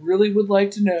 I really would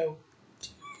like to know.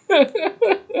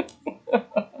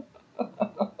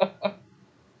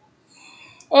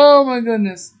 Oh my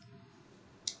goodness.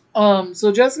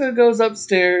 So Jessica goes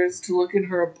upstairs to look in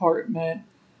her apartment,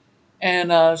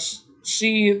 and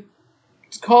she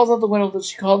calls out the window that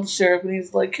she called the sheriff, and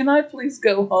he's like, can I please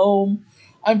go home?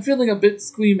 I'm feeling a bit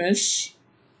squeamish.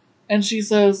 And she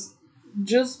says,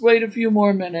 just wait a few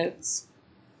more minutes.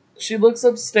 She looks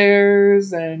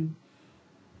upstairs and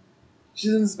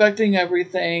she's inspecting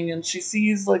everything, and she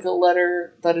sees like a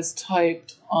letter that is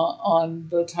typed on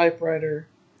the typewriter.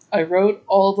 I wrote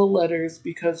all the letters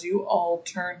because you all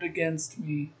turned against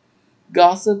me.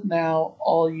 Gossip now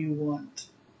all you want.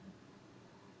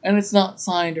 And it's not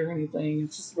signed or anything,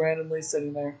 it's just randomly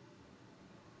sitting there.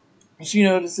 She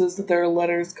notices that there are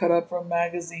letters cut up from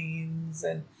magazines,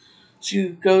 and she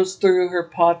goes through her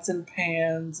pots and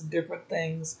pans and different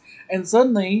things, and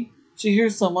suddenly she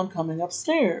hears someone coming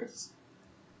upstairs.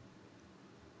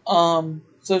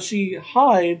 So she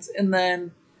hides, and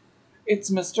then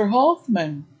it's Mr.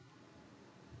 Hoffman.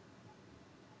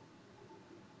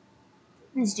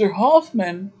 Mr.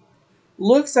 Hoffman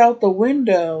looks out the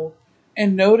window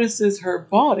and notices her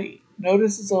body,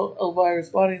 notices Elvira's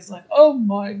body. He's like, oh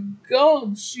my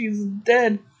god, she's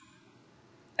dead.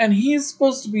 And he's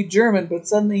supposed to be German, but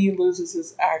suddenly he loses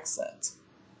his accent.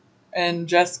 And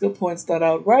Jessica points that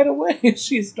out right away as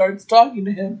she starts talking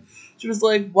to him. She was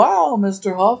like, wow,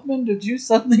 Mr. Hoffman, did you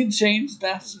suddenly change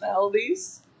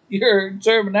nationalities? Your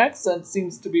German accent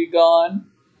seems to be gone.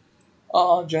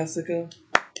 Oh, Jessica.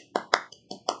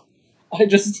 I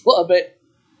just love it.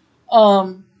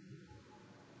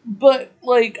 But,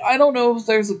 like, I don't know if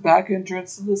there's a back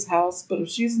entrance to this house, but if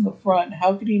she's in the front,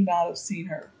 how could he not have seen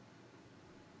her?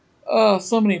 Oh,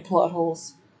 so many plot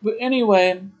holes. But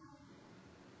anyway,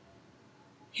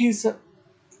 he said,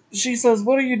 she says,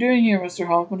 what are you doing here, Mr.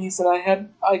 Hoffman? He said,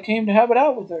 I came to have it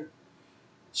out with her.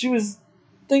 She was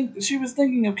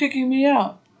thinking of kicking me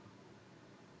out.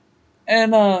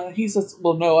 And he says,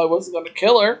 well, no, I wasn't going to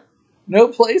kill her. No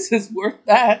place is worth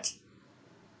that.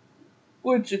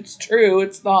 Which it's true,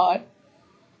 it's not.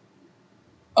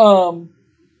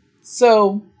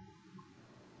 So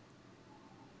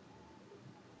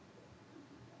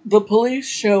The police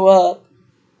show up,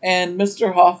 and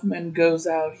Mr. Hoffman goes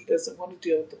out. He doesn't want to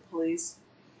deal with the police.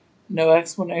 No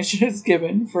explanation is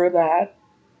given for that.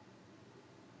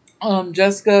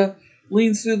 Jessica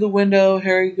leans through the window.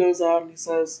 Harry goes out and he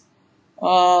says,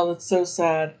 "Oh, that's so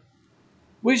sad.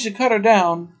 We should cut her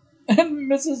down." And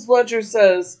Mrs. Fletcher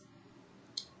says,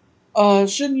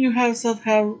 "Shouldn't you have Seth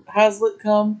Hazlitt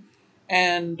come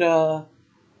and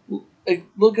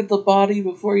look at the body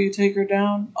before you take her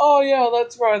down?" "Oh, yeah,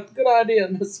 that's right. Good idea,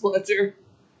 Miss Fletcher."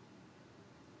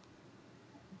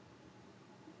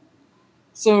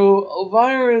 So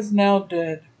Elvira is now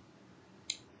dead.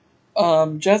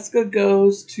 Jessica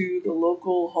goes to the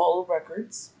local Hall of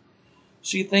Records.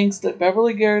 She thinks that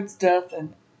Beverly Garrett's death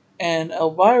and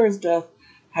Elvira's death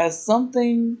has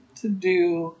something to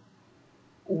do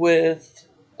with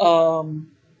the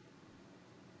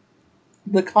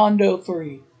Condo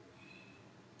 3.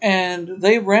 And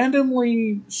they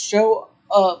randomly show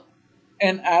up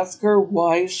and ask her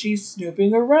why she's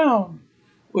snooping around,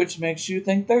 which makes you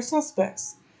think they're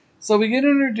suspects. So we get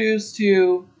introduced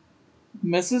to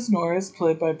Mrs. Norris,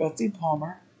 played by Betsy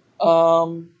Palmer,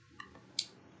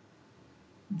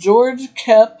 George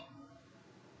Kep,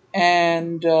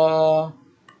 and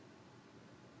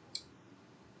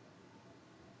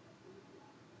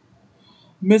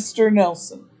Mr.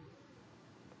 Nelson.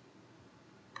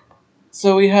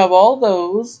 So we have all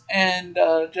those, and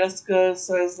Jessica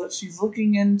says that she's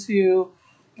looking into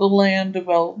the land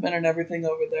development and everything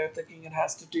over there, thinking it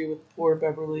has to do with poor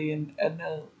Beverly and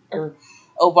Edna, or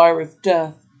Elvira's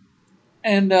death.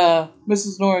 And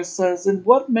Mrs. Norris says, "And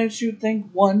what makes you think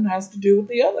one has to do with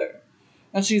the other?"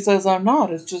 And she says, "I'm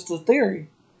not, it's just a theory."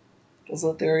 Does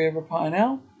that theory ever pan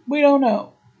out? We don't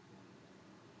know.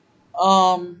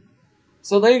 Um,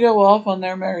 so they go off on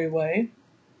their merry way.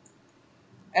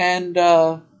 And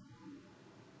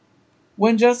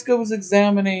when Jessica was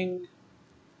examining,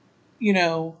 you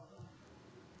know,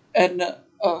 Edna,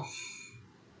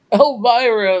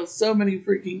 Elvira, so many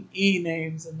freaking E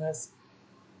names in this,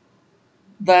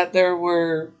 that there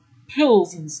were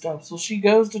pills and stuff. So she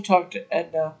goes to talk to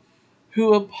Edna,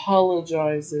 who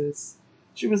apologizes.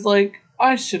 She was like,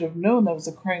 "I should have known that was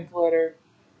a crank letter."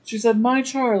 She said, "My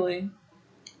Charlie."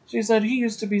 She said, "He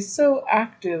used to be so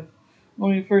active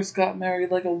when we first got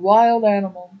married, like a wild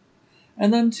animal.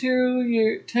 And then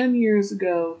 10 years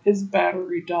ago, his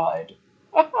battery died."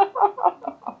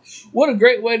 What a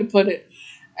great way to put it.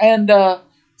 And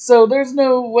so there's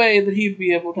no way that he'd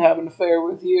be able to have an affair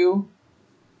with you.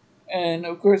 And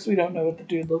of course, we don't know what the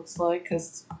dude looks like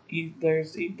because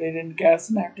they didn't cast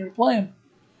an actor to play him.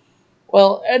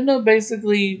 Well, Edna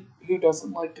basically, who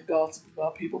doesn't like to gossip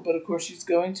about people, but of course she's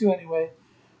going to anyway,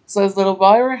 says that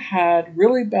Elvira had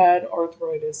really bad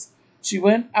arthritis. She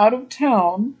went out of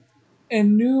town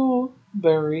in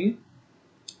Newbury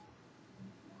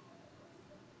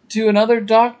to another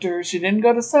doctor. She didn't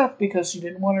go to Seth because she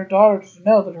didn't want her daughter to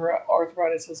know that her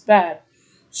arthritis was bad.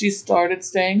 She started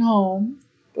staying home,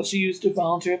 but she used to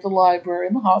volunteer at the library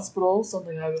and the hospital,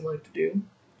 something I would like to do.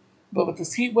 But with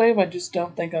this heat wave, I just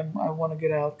don't think I want to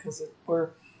get out because we're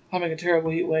having a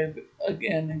terrible heat wave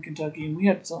again in Kentucky, and we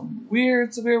had some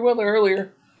weird, severe weather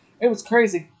earlier. It was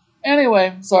crazy.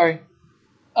 Anyway, sorry.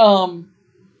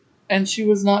 And she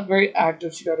was not very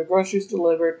active. She got her groceries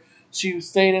delivered. She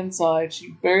stayed inside. She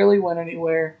barely went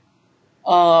anywhere.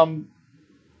 Um,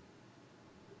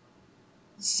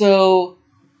 so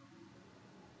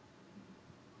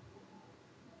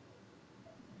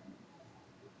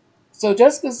so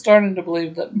Jessica's starting to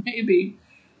believe that maybe,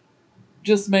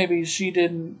 just maybe, she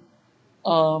didn't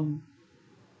um,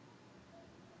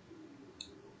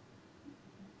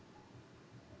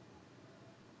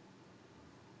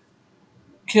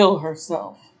 kill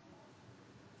herself.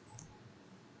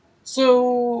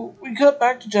 So we cut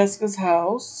back to Jessica's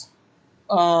house.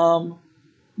 Um,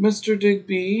 Mr.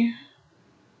 Digby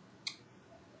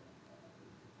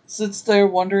sits there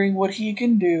wondering what he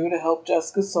can do to help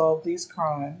Jessica solve these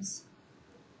crimes.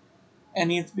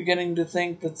 And he's beginning to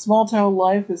think that small town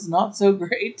life is not so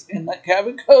great and that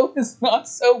Cabin Cove is not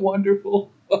so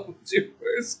wonderful. What was your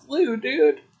first clue,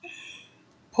 dude?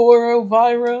 Poor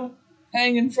Elvira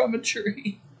hanging from a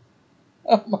tree.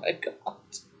 Oh my god.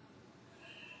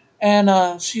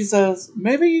 And she says,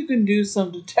 "Maybe you can do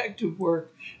some detective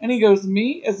work." And he goes,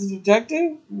 "Me as a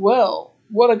detective? Well,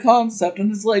 what a concept."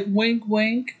 And it's like wink,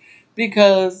 wink,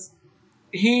 because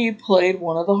he played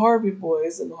one of the Harvey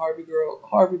Boys in the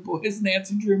Harvey Boys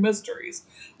Nancy Drew Mysteries,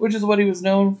 which is what he was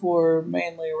known for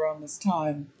mainly around this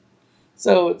time.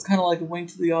 So it's kind of like a wink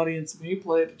to the audience. Me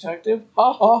play a detective?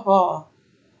 Ha ha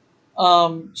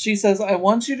ha. She says, "I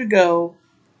want you to go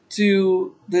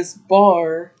to this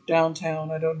bar downtown,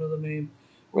 I don't know the name,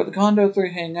 where the Condo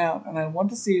 3 hang out, and I want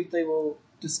to see if they will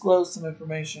disclose some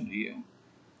information to you.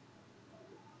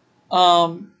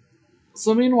 Um,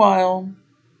 so meanwhile,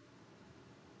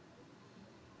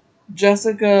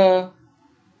 Jessica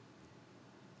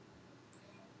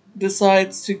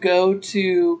decides to go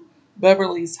to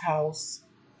Beverly's house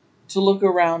to look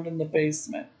around in the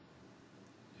basement.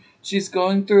 She's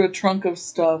going through a trunk of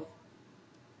stuff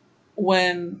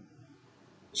when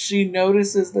she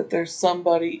notices that there's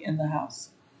somebody in the house.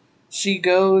 She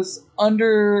goes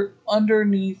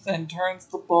underneath and turns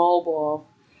the bulb off,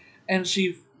 and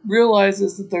she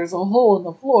realizes that there's a hole in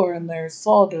the floor and there's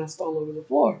sawdust all over the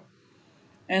floor,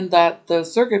 and that the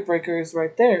circuit breaker is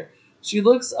right there. She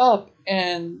looks up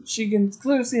and she can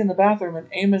clearly see in the bathroom, and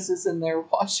Amos is in there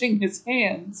washing his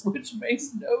hands, which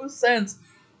makes no sense.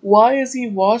 Why is he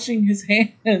washing his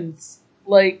hands?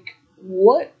 Like,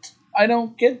 what? I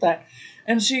don't get that.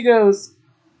 And she goes,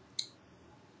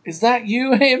 "Is that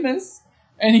you, Amos?"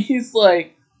 And he's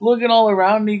like looking all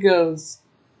around and he goes,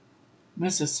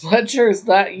 "Mrs. Fletcher, is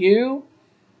that you?"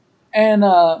 And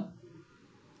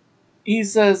he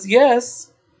says,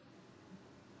 "Yes."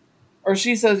 Or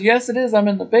she says, "Yes, it is. I'm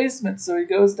in the basement." So he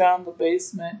goes down the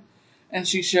basement and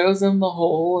she shows him the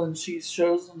hole and she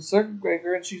shows him the circuit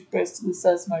breaker and she basically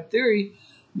says, "My theory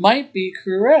might be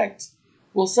correct."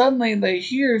 Well, suddenly they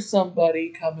hear somebody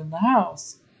come in the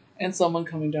house and someone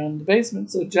coming down in the basement.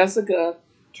 So Jessica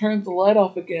turns the light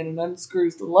off again and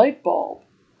unscrews the light bulb.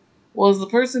 Well, as the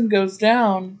person goes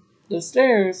down the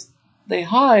stairs, they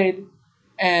hide,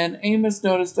 and Amos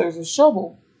noticed there's a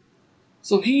shovel.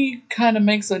 So he kind of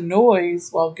makes a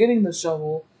noise while getting the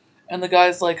shovel, and the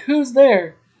guy's like, "Who's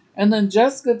there?" And then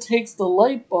Jessica takes the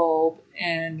light bulb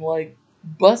and, like,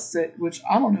 busts it, which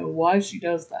I don't know why she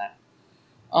does that.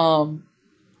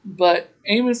 But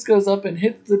Amos goes up and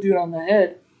hits the dude on the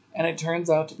head, and it turns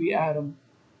out to be Adam.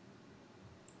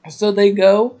 So they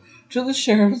go to the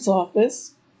sheriff's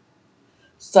office.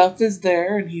 Stuff is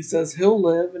there, and he says he'll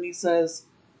live, and he says,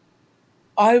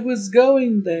 "I was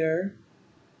going there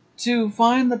to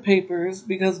find the papers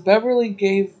because Beverly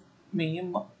gave me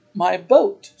my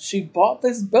boat. She bought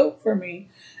this boat for me,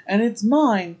 and it's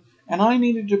mine, and I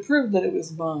needed to prove that it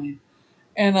was mine."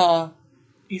 And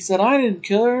he said, "I didn't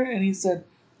kill her," and he said,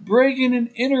 "Breaking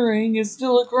and entering is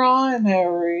still a crime,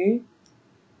 Harry."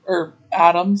 Or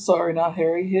Adam, sorry, not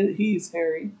Harry. He's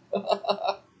Harry.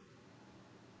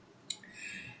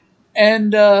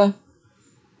 And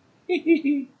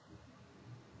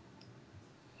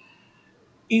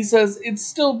he says, "It's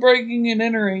still breaking and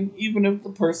entering even if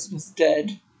the person is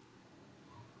dead."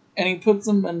 And he puts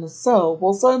him in the cell.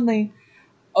 Well, suddenly,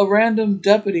 a random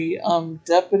deputy,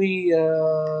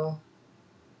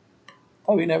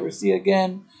 we never see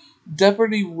again,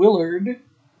 Deputy Willard,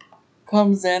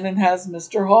 comes in and has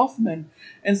Mr. Hoffman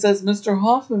and says Mr.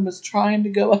 Hoffman was trying to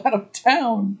go out of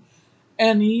town.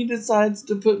 And he decides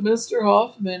to put Mr.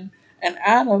 Hoffman and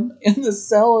Adam in the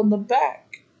cell in the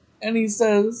back. And he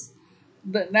says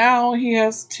that now he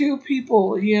has two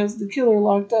people. He has the killer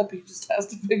locked up. He just has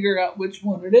to figure out which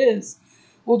one it is.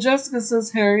 Well, Jessica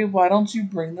says, "Harry, why don't you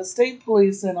bring the state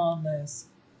police in on this?"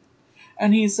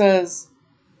 And he says,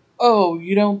 "Oh,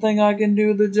 you don't think I can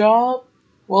do the job?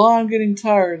 Well, I'm getting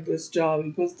tired of this job."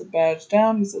 He puts the badge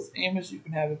down. He says, "Amos, you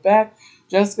can have it back.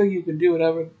 Jessica, you can do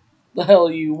whatever the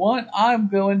hell you want. I'm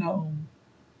going home."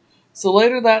 So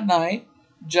later that night,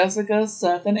 Jessica,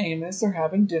 Seth, and Amos are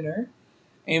having dinner.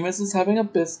 Amos is having a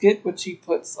biscuit, which he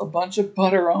puts a bunch of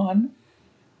butter on.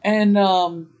 And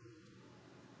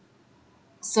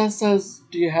Seth says,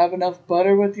 "Do you have enough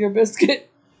butter with your biscuit?"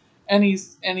 And he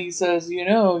says, "You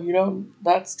don't.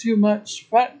 That's too much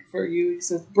fat for you." He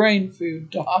says, "Brain food,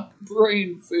 Doc.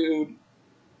 Brain food."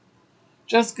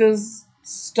 Jessica's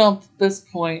stumped at this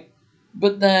point,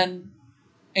 but then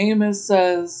Amos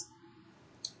says,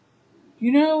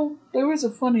 "There was a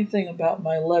funny thing about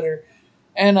my letter."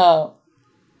 And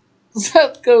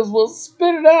Seth goes, "Well,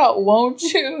 spit it out, won't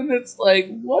you?" And it's like,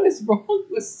 what is wrong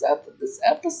with Seth in this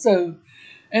episode?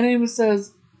 And Amos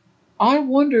says, "I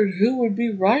wondered who would be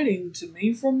writing to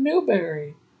me from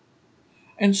Newberry."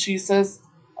 And she says,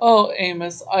 "Oh,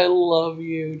 Amos, I love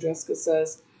you," Jessica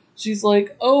says. She's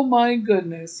like, "Oh my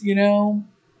goodness,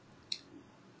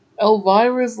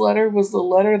 Elvira's letter was the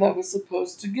letter that was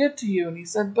supposed to get to you." And he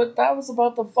said, "But that was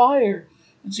about the fire."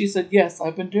 And she said, "Yes,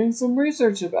 I've been doing some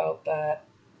research about that."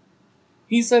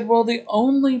 He said, "Well, the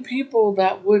only people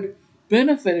that would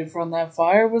benefited from that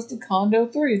fire was the Condo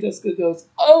 3. Jessica goes,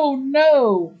 "Oh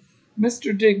no,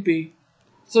 Mr. Digby."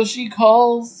 So she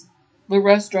calls the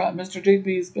restaurant. Mr.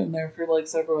 Digby's been there for like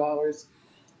several hours.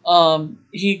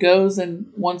 He goes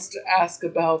and wants to ask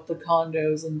about the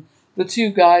condos, and the two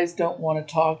guys don't want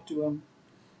to talk to him.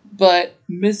 But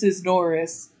Mrs.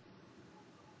 Norris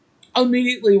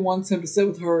immediately wants him to sit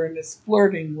with her and is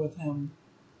flirting with him.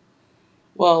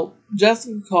 Well,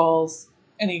 Jessica calls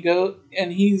and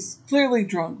he's clearly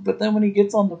drunk, but then when he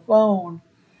gets on the phone,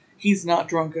 he's not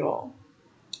drunk at all.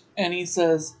 And he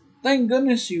says, "Thank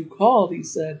goodness you called," he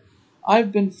said.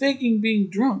 "I've been faking being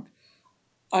drunk.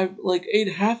 I've like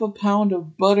ate half a pound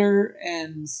of butter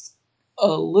and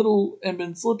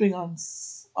been slipping on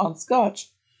scotch,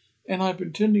 and I'm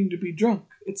pretending to be drunk.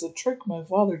 It's a trick my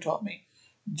father taught me."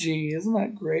 Gee, isn't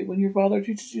that great when your father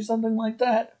teaches you something like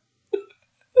that?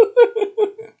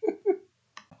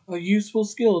 A useful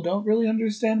skill. Don't really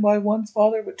understand why one's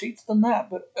father would teach them that,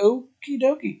 but okie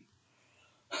dokie.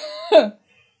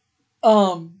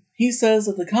 He says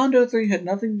that the condo three had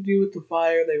nothing to do with the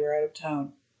fire. They were out of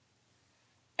town,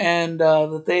 and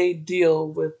that they deal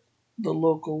with the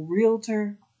local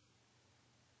realtor.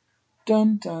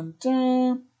 Dun dun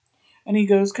dun. And he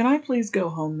goes, "Can I please go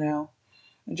home now?"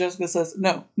 And Jessica says,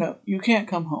 "No, no, you can't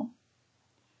come home."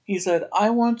 He said,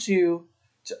 "I want you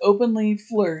to openly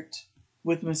flirt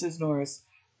with Mrs. Norris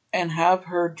and have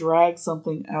her drag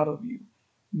something out of you.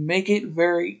 Make it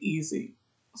very easy."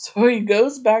 So he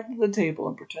goes back to the table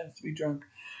and pretends to be drunk.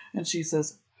 And she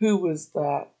says, "Who was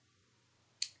that?"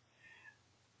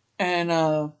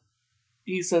 And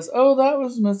he says, "Oh, that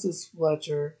was Mrs.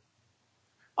 Fletcher.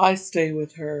 I stay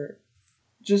with her.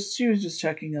 She was just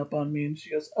checking up on me." And she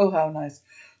goes, "Oh, how nice."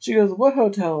 She goes, "What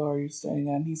hotel are you staying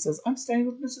at?" And he says, "I'm staying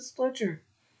with Mrs. Fletcher.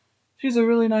 She's a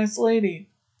really nice lady."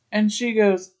 And she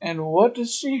goes, "And what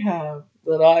does she have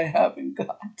that I haven't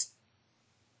got?"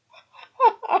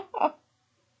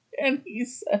 And he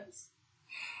says,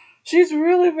 "She's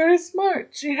really very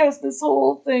smart. She has this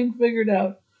whole thing figured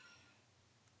out.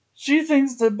 She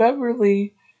thinks that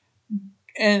Beverly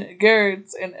and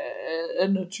Garrett's and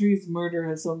Edna Tree's murder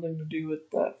has something to do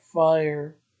with that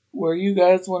fire where you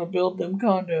guys want to build them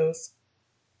condos."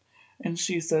 And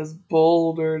she says,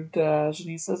 "Boulder Dash." And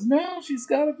he says, "No, she's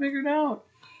got it figured out.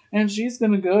 And she's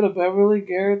going to go to Beverly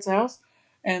Garrett's house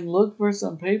and look for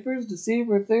some papers to see if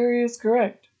her theory is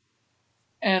correct."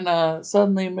 And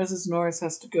suddenly Mrs. Norris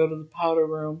has to go to the powder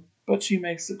room, but she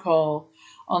makes a call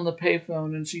on the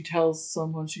payphone and she tells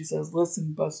someone, she says,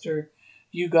 "Listen, Buster,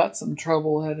 you got some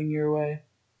trouble heading your way."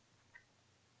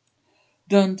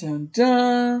 Dun dun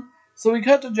dun. So we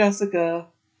cut to Jessica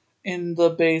in the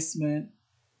basement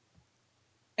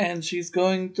and she's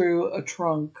going through a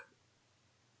trunk,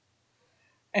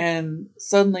 and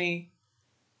suddenly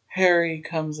Harry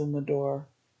comes in the door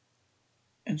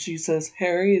and she says,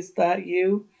 "Harry, is that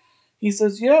you?" He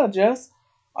says, "Yeah, Jess.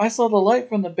 I saw the light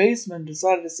from the basement and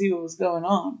decided to see what was going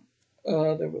on."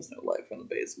 There was no light from the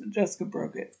basement. Jessica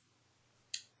broke it.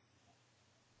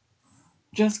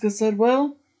 Jessica said,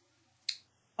 "Well,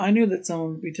 I knew that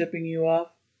someone would be tipping you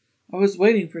off. I was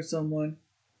waiting for someone.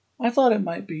 I thought it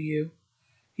might be you."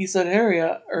 He said,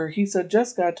 he said,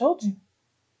 "Jessica, I told you.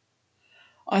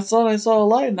 I thought I saw a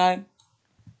light and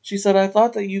she said, "I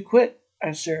thought that you quit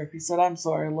as sheriff." He said, "I'm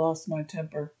sorry, I lost my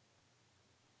temper."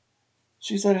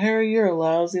 She said, "Harry, you're a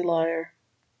lousy liar.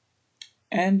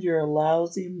 And you're a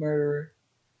lousy murderer."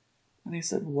 And he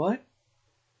said, "What?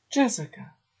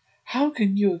 Jessica, how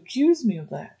can you accuse me of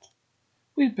that?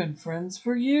 We've been friends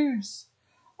for years.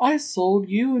 I sold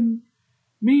you and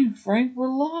me and Frank were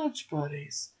lodge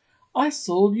buddies. I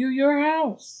sold you your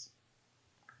house."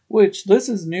 Which, this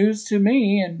is news to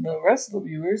me and the rest of the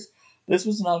viewers. This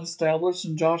was not established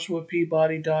in Joshua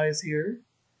Peabody Dies Here.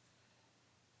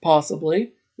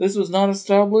 Possibly. This was not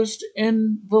established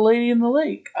in The Lady in the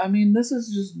Lake. I mean, this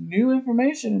is just new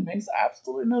information. It makes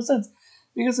absolutely no sense.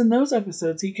 Because in those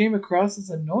episodes, he came across as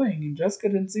annoying, and Jessica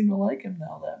didn't seem to like him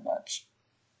now that much.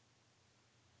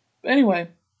 But anyway,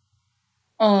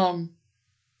 um,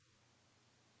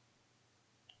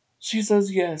 she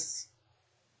says yes.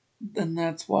 And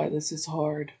that's why this is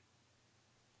hard.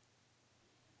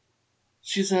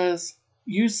 She says,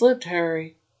 "You slipped,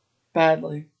 Harry.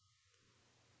 Badly."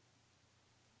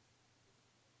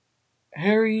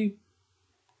 Harry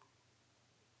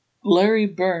Larry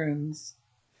Burns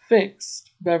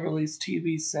fixed Beverly's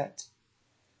TV set.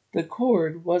 The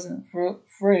cord wasn't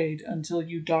frayed until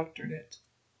you doctored it.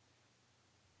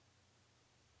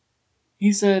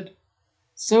 He said,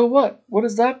 "So what? What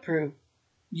does that prove?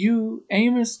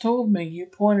 Amos told me you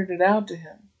pointed it out to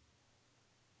him."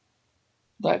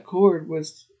 That cord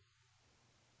was,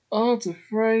 oh, it's a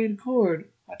frayed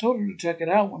cord. I told her to check it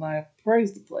out when I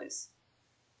appraised the place.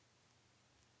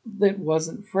 It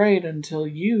wasn't frayed until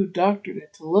you doctored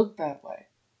it to look that way.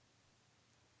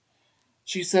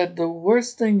 She said, the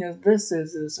worst thing of this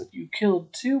is that you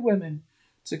killed 2 women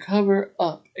to cover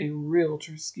up a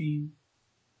realtor scheme.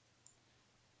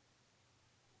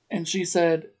 And she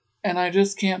said, and I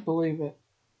just can't believe it.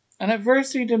 And at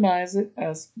first he denies it,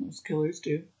 as most killers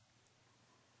do.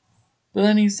 But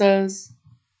then he says,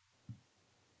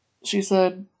 she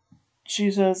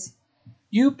says,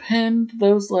 you penned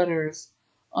those letters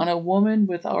on a woman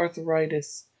with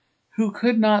arthritis who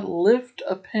could not lift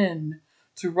a pen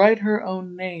to write her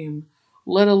own name,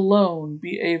 let alone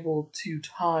be able to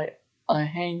tie a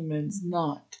hangman's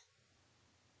knot.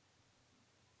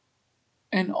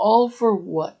 And all for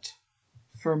what?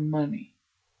 For money.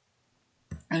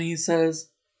 And he says,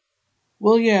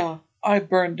 well, yeah, I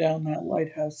burned down that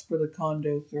lighthouse for the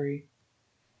Condo 3.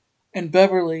 And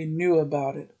Beverly knew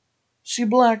about it. She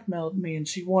blackmailed me and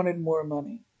she wanted more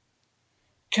money.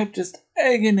 Kept just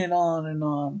egging it on and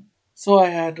on, so I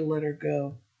had to let her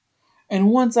go. And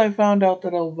once I found out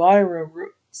that Elvira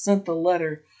sent the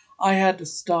letter, I had to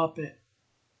stop it.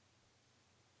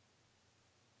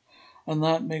 And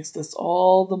that makes this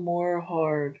all the more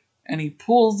hard. And he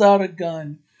pulls out a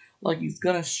gun like he's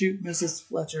gonna shoot Mrs.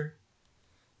 Fletcher.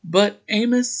 But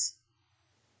Amos,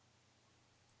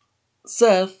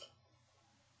 Seth,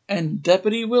 and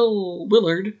Deputy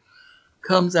Willard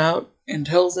comes out and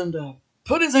tells him to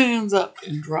put his hands up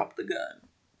and drop the gun.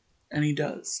 And he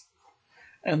does.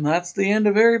 And that's the end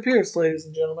of Harry Pierce, ladies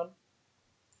and gentlemen.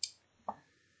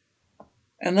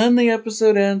 And then the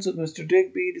episode ends with Mr.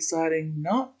 Digby deciding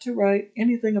not to write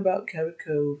anything about Cabot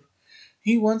Cove.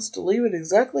 He wants to leave it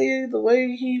exactly the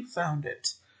way he found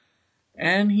it.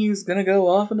 And he's gonna go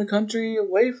off in the country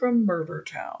away from Murder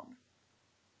Town.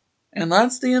 And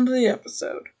that's the end of the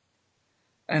episode.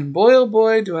 And boy oh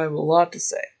boy do I have a lot to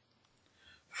say.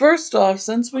 First off,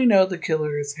 since we know the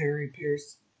killer is Harry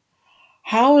Pierce,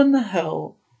 how in the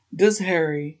hell does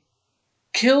Harry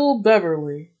kill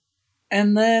Beverly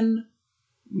and then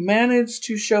manage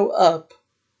to show up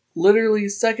literally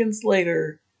seconds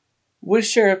later with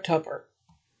Sheriff Tupper?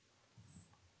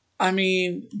 I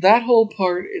mean, that whole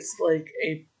part is like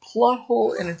a plot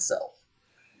hole in itself.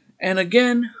 And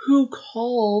again, who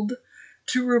called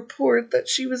to report that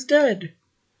she was dead?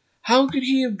 How could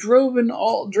he have driven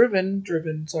all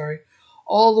the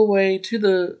way to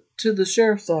the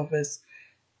sheriff's office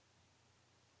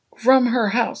from her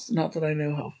house? Not that I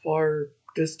know how far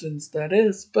distance that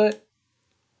is, but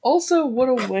also what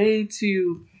a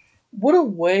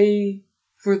way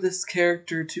for this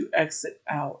character to exit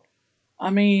out.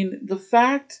 I mean, the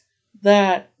fact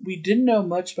that we didn't know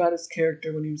much about his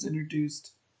character when he was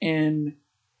introduced in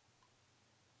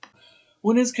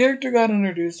when his character got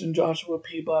introduced and Joshua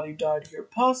Peabody died here,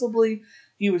 possibly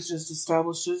he was just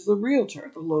established as the realtor,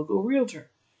 the local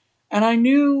realtor. And I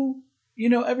knew,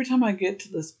 every time I get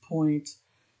to this point,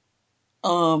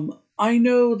 I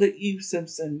know that Eve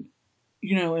Simpson,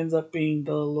 ends up being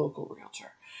the local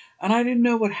realtor. And I didn't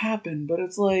know what happened, but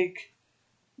it's like,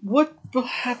 what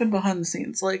happened behind the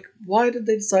scenes? Like, why did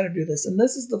they decide to do this? And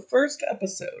this is the first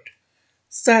episode,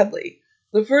 sadly,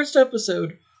 the first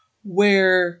episode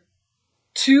where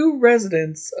 2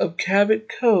 residents of Cabot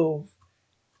Cove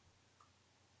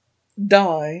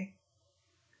die,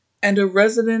 and a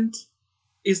resident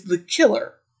is the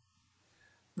killer.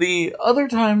 The other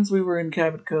times we were in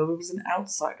Cabot Cove, it was an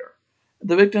outsider.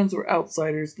 The victims were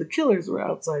outsiders, the killers were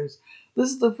outsiders.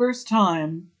 This is the first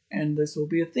time, and this will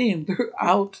be a theme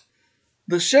throughout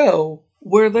the show,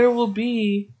 where there will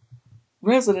be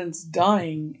residents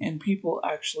dying and people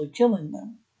actually killing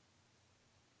them.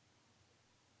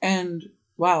 And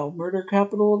wow, murder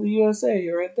capital of the USA,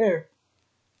 you're right there.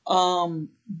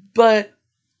 But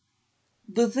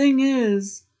the thing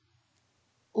is,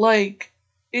 like,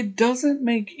 it doesn't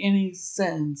make any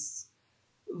sense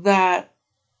that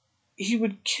he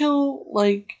would kill,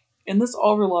 like, and this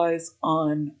all relies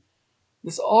on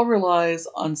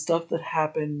stuff that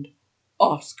happened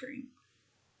off screen.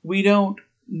 We don't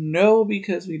know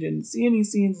because we didn't see any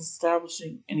scenes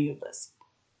establishing any of this.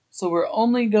 So we're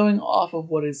only going off of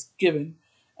what is given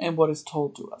and what is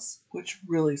told to us, which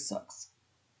really sucks.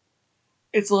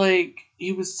 It's like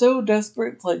he was so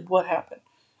desperate. It's like, what happened?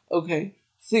 Okay,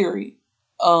 theory.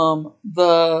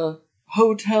 The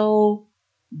hotel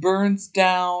burns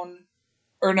down,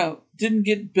 or no, didn't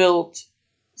get built.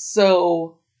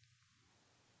 So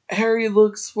Harry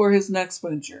looks for his next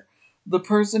venture. The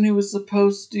person who was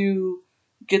supposed to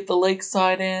get the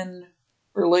Lakeside Inn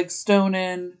or Lake Stone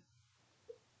Inn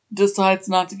decides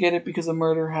not to get it because a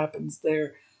murder happens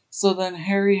there. So then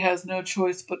Harry has no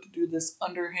choice but to do this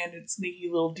underhanded, sneaky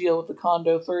little deal with the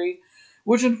Condo 3,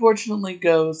 which unfortunately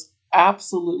goes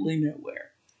absolutely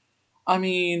nowhere. I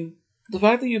mean, the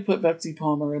fact that you put Betsy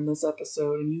Palmer in this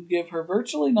episode and you give her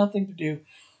virtually nothing to do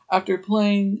after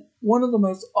playing one of the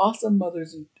most awesome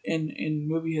mothers in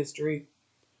movie history,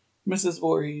 Mrs.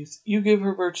 Voorhees, you give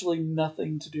her virtually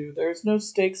nothing to do. There's no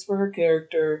stakes for her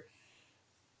character.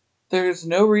 There's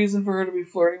no reason for her to be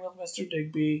flirting with Mr.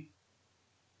 Digby.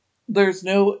 There's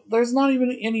not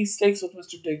even any stakes with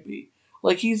Mr. Digby.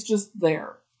 Like, he's just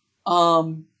there.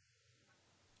 Um,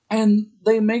 and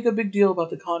they make a big deal about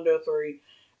the Condo 3,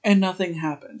 and nothing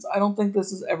happens. I don't think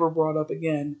this is ever brought up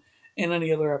again in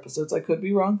any other episodes. I could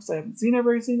be wrong because I haven't seen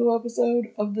every single episode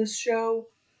of this show,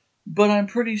 but I'm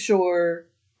pretty sure,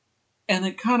 and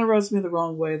it kind of rubs me the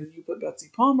wrong way that you put Betsy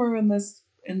Palmer in this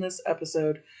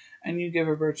episode, and you give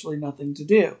her virtually nothing to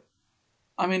do.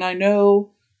 I mean, I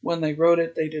know when they wrote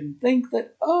it, they didn't think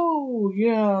that, oh,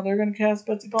 yeah, they're going to cast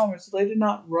Betsy Palmer, so they did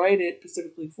not write it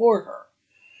specifically for her.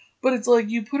 But it's like,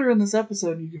 you put her in this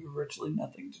episode and you give her virtually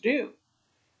nothing to do.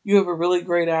 You have a really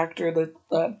great actor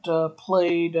that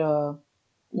played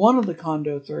one of the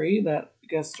Condo 3 that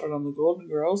guest starred on The Golden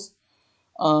Girls,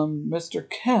 Mr.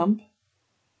 Kemp,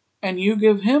 and you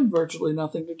give him virtually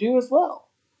nothing to do as well.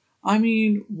 I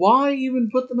mean, why even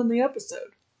put them in the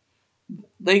episode?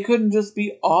 They couldn't just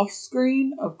be off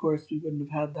screen. Of course, we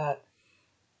wouldn't have had that,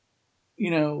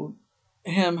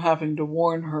 him having to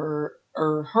warn her,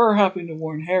 or her having to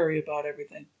warn Harry about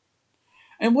everything.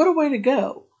 And what a way to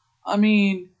go. I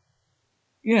mean,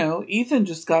 Ethan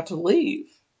just got to leave.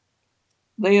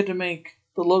 They had to make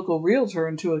the local realtor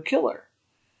into a killer.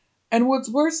 And what's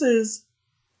worse is,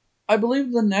 I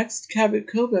believe the next Cabot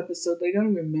Cove episode, they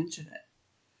don't even mention it.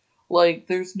 Like,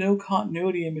 there's no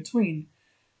continuity in between.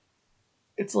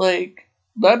 It's like,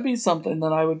 that'd be something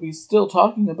that I would be still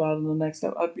talking about in the next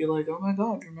episode. I'd be like, oh my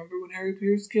god, remember when Harry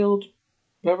Pierce killed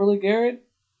Beverly Garrett?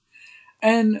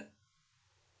 And,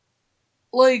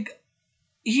 like,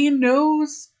 he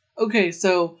knows. Okay,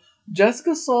 so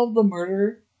Jessica solved the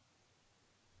murder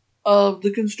of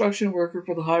the construction worker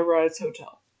for the high rise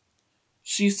hotel.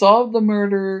 She solved the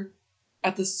murder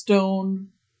at the stone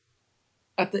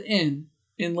at the inn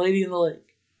in Lady in the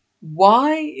Lake.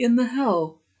 Why in the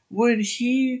hell would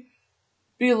he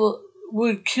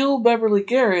would kill Beverly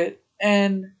Garrett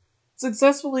and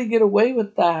successfully get away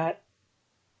with that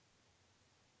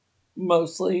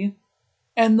mostly,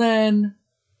 and then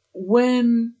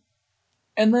when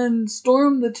and then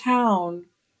storm the town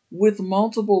with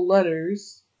multiple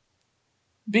letters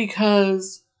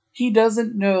because he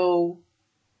doesn't know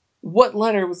what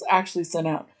letter was actually sent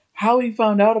out. How he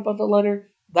found out about the letter,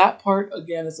 that part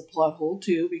again is a plot hole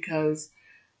too, because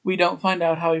we don't find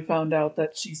out how he found out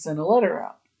that she sent a letter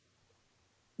out,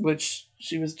 which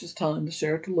she was just telling the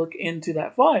sheriff to look into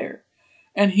that fire.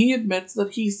 And he admits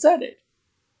that he said it.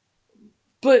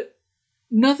 But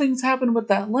nothing's happened with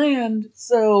that land,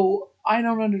 so I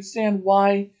don't understand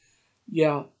why.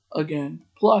 Yeah, again,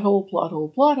 plot hole, plot hole,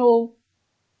 plot hole.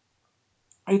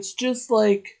 It's just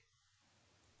like,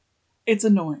 it's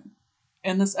annoying.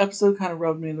 And this episode kind of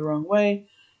rubbed me the wrong way.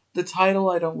 The title,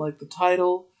 I don't like the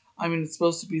title. I mean, it's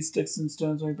supposed to be Sticks and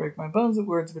Stones May Break My Bones, but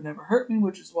words would never hurt me,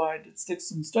 which is why I did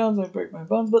Sticks and Stones May Break My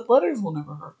Bones, but letters will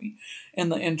never hurt me in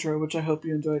the intro, which I hope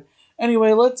you enjoyed.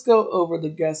 Anyway, let's go over the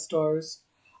guest stars.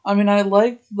 I mean, I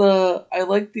liked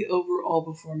the overall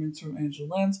performance from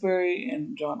Angela Lansbury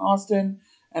and John Austen,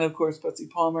 and of course Betsy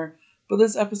Palmer, but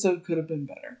this episode could have been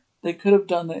better. They could have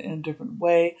done it in a different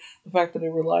way. The fact that it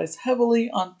relies heavily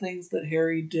on things that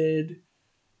Harry did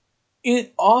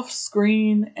it off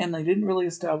screen, and they didn't really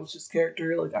establish his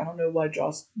character. Like, I don't know why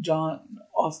John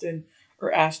Austin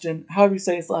or Ashton, however you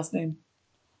say his last name,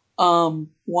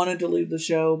 wanted to leave the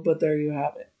show, but there you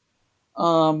have it.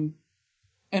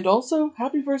 And also,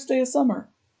 happy first day of summer.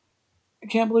 I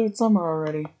can't believe it's summer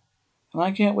already. And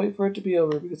I can't wait for it to be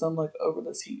over because I'm like over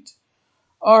this heat.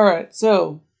 Alright,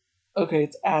 so, okay,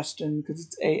 it's Ashton because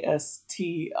it's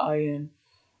Astin.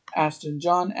 Ashton,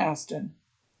 John Astin.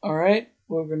 Alright,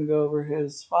 we're going to go over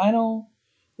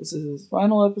this is his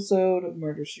final episode of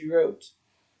Murder, She Wrote.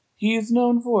 He is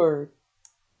known for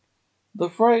The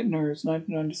Frighteners,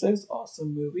 1996,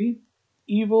 awesome movie.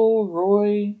 Evil,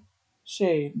 Roy,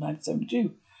 Shade,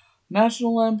 1972.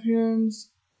 National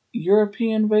Lampoon's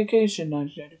European Vacation,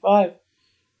 1995.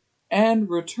 And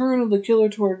Return of the Killer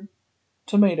Toward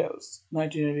Tomatoes,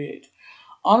 1988.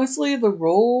 Honestly, the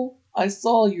role, I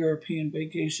saw European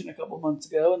Vacation a couple months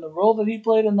ago, and the role that he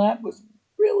played in that was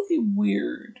really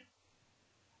weird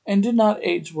and did not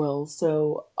age well,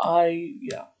 so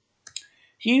yeah.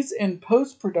 He's in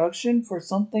post-production for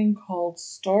something called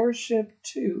Starship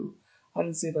 2. I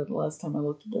didn't see that the last time I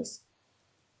looked at this.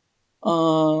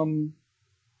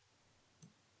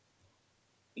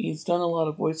 He's done a lot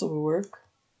of voiceover work.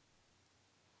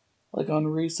 like on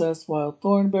Recess, Wild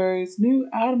Thornberrys, New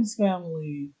Addams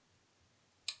Family,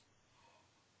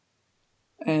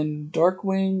 and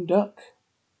Darkwing Duck,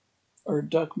 or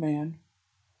Duckman,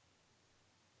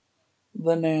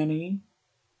 The Nanny,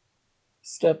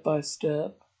 Step by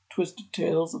Step, Twisted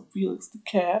Tales of Felix the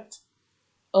Cat,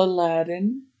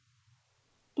 Aladdin,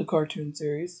 the cartoon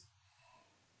series.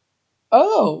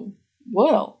 Oh,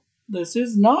 well, this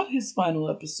is not his final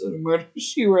episode of Murder,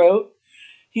 She Wrote.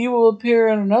 He will appear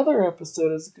in another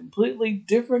episode as a completely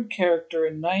different character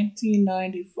in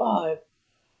 1995.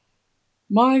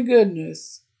 My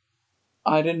goodness,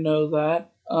 I didn't know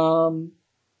that.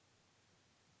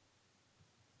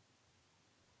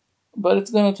 But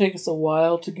it's going to take us a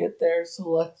while to get there, so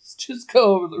let's just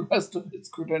go over the rest of his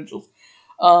credentials.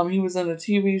 He was in a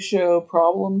TV show,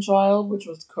 Problem Child, which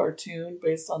was a cartoon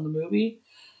based on the movie.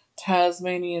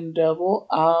 Tasmanian Devil,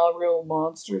 Real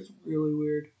Monsters, really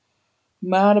weird.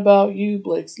 Mad About You,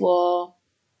 Blake's Law.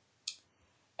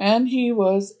 And he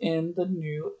was in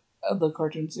the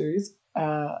cartoon series,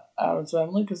 Addams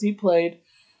Family, because he played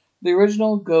the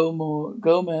original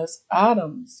Gomez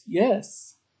Addams.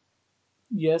 Yes.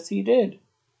 Yes, he did.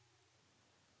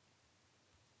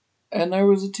 And there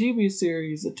was a TV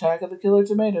series, Attack of the Killer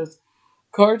Tomatoes,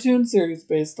 cartoon series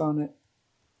based on it.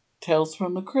 Tales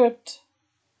from the Crypt.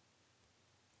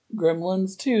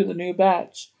 Gremlins 2, The New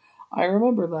Batch. I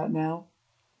remember that now.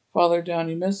 Father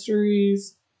Downey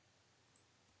Mysteries.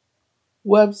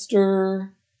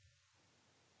 Webster.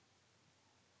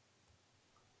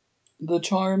 The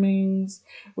Charmings,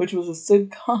 which was a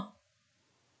sitcom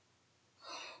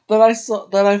that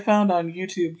I found on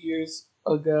YouTube years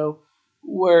ago,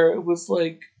 where it was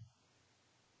like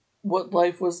what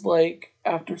life was like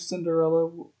after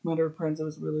Cinderella met her prince. It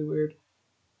was really weird.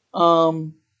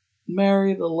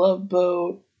 Mary, the Love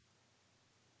Boat,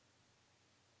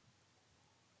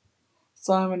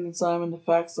 Simon and Simon, The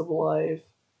Facts of Life,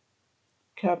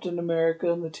 Captain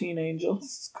America and the Teen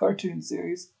Angels cartoon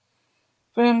series,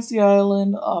 Fantasy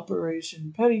Island,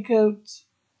 Operation Petticoat,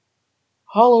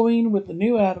 Halloween with the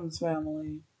New Addams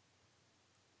Family.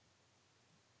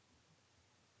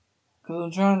 Because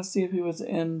I'm trying to see if he was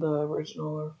in the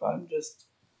original or if I'm just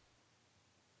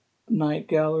Night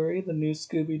Gallery, the new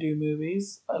Scooby-Doo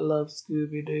movies. I love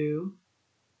Scooby-Doo.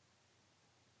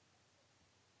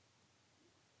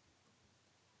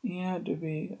 He had to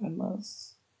be,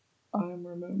 unless I'm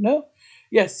removed. No.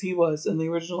 Yes, he was in the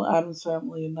original Addams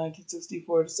Family in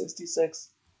 1964 to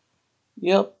 66.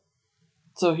 Yep.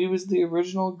 So he was the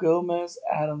original Gomez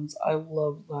Addams. I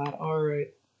love that.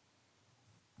 Alright.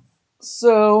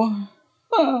 So,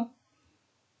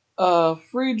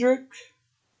 Friedrich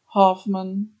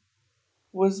Hoffman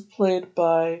was played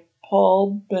by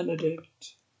Paul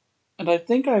Benedict. And I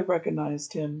think I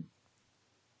recognized him,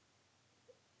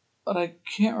 but I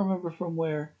can't remember from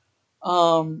where.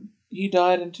 He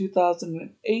died in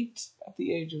 2008 at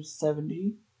the age of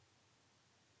 70.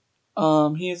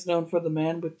 He is known for The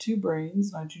Man with Two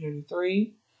Brains,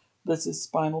 1983. This is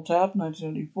Spinal Tap,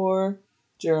 1994.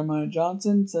 Jeremiah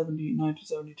Johnson,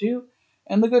 1972.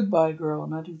 And The Goodbye Girl,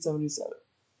 1977.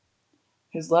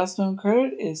 His last known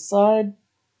credit is Side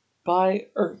by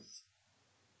Earth.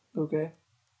 Okay.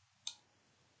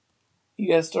 He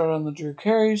guest starred on The Drew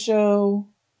Carey Show.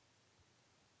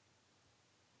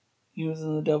 He was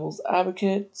in The Devil's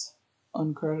Advocate,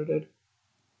 uncredited.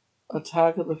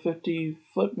 Attack of the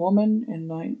 50-Foot Woman in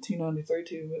 1993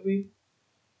 TV movie.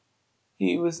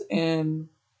 He was in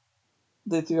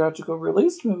the theatrical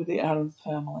release movie The Addams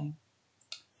Family.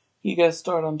 He guest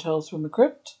starred on Tales from the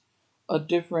Crypt, A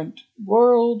Different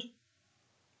World.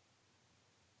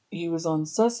 He was on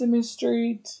Sesame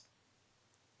Street,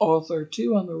 Author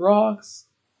 2 on the Rocks,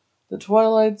 The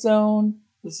Twilight Zone.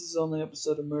 This is the only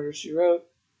episode of Murder, She Wrote.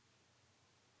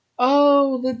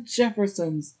 Oh, The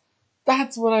Jeffersons.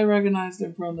 That's what I recognized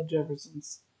him from, The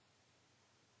Jeffersons.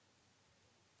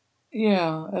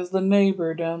 Yeah, as the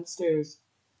neighbor downstairs.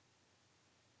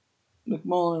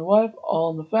 McMullen and Wife, All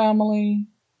in the Family.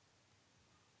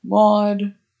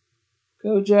 Maude.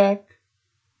 Kojak.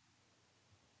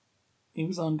 He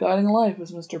was on Guiding Life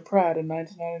as Mr. Pratt in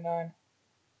 1999.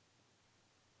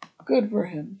 Good for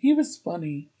him. He was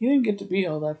funny. He didn't get to be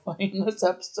all that funny in this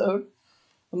episode.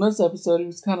 In this episode, he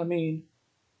was kind of mean.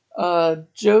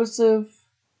 Joseph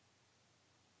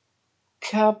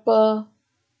Caparelli,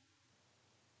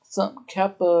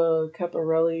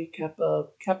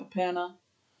 Capapana,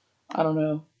 I don't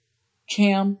know,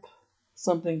 Camp,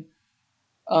 something,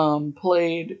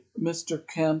 played Mr.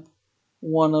 Kemp,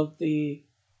 one of the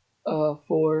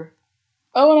four.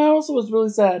 Oh, and I also was really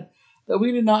sad that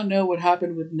we did not know what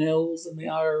happened with Nils and the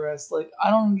IRS. Like, I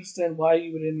don't understand why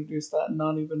you would introduce that and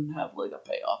not even have like a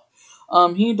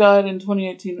payoff. He died in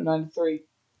 2018 at 93.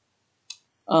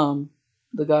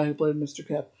 The guy who played Mr.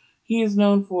 Kep. He is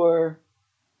known for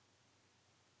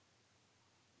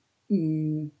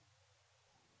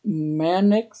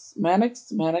Mannix,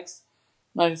 96,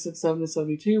 70,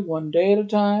 72, One Day at a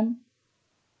Time,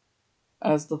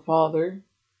 as the father.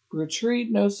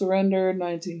 Retreat, No Surrender,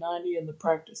 1990, and The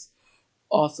Practice.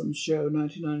 Awesome show,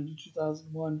 1990 to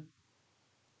 2001.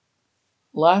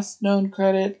 Last known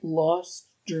credit, Lost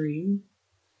Dream.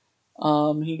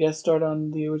 He guest starred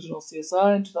on the original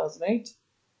CSI in 2008.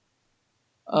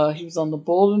 He was on The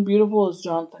Bold and Beautiful as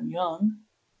Jonathan Young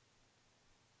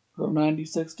from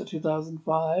 96 to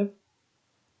 2005.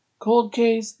 Cold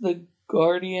Case, The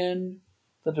Guardian,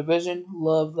 The Division,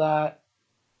 love that.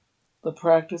 The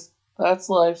Practice, That's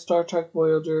Life, Star Trek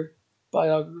Voyager,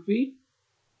 biography.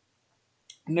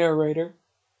 Narrator.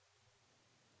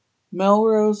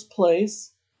 Melrose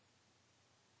Place,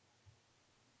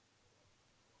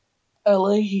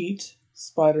 LA Heat,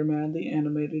 Spider-Man the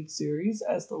Animated Series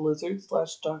as the Lizard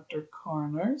 / Dr.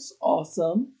 Connors,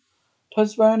 awesome.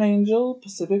 Touched by an Angel,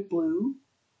 Pacific Blue,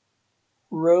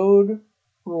 Road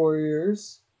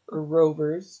Warriors, or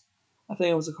Rovers, I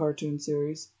think it was a cartoon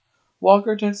series.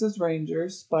 Walker, Texas Ranger,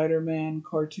 Spider-Man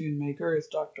cartoon maker as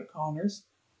Dr. Connors.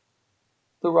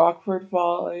 The Rockford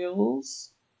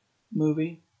Files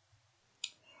movie.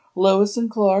 Lois and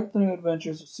Clark, The New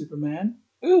Adventures of Superman.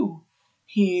 Ooh,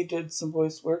 he did some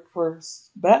voice work for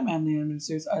Batman the Animated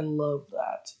Series. I love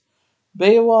that.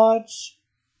 Baywatch.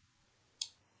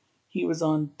 He was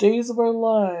on Days of Our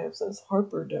Lives as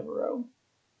Harper Devereaux.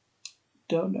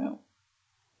 Don't know.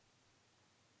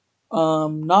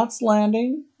 Knots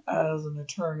Landing as an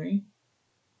attorney.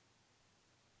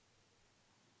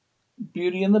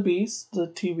 Beauty and the Beast, the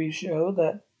TV show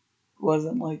that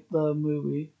wasn't like the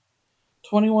movie.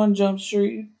 21 Jump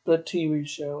Street, the TV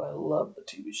show. I love the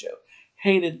TV show.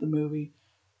 Hated the movie.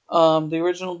 The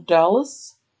original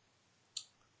Dallas.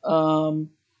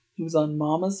 He was on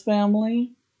Mama's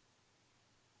Family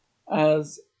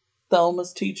as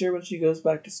Thelma's teacher when she goes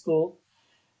back to school.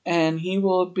 And he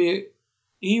will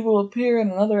appear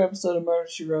in another episode of Murder,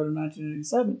 She Wrote in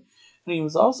 1987. And he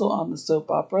was also on the soap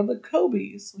opera The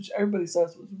Cobies, which everybody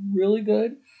says was really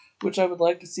good, which I would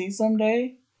like to see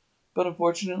someday. But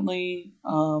unfortunately,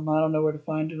 I don't know where to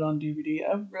find it on DVD.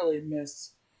 I really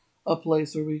miss a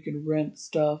place where we could rent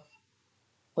stuff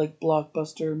like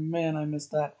Blockbuster. Man, I miss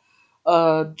that.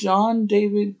 John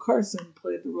David Carson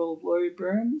played the role of Laurie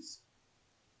Burns,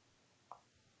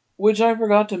 which I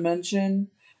forgot to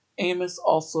mention. Amos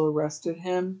also arrested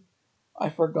him. I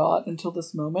forgot until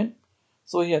this moment.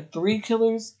 So he had 3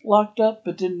 killers locked up,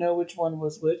 but didn't know which one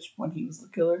was which when he was the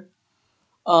killer.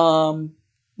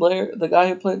 Larry, the guy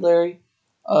who played Larry,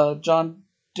 John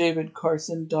David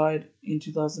Carson, died in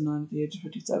 2009 at the age of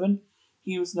 57.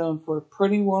 He was known for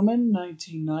Pretty Woman,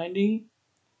 1990,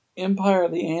 Empire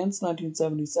of the Ants,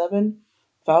 1977,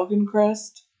 Falcon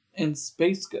Crest, and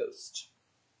Space Ghost.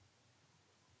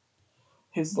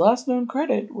 His last known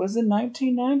credit was in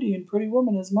 1990 in Pretty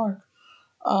Woman as Mark.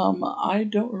 I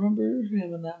don't remember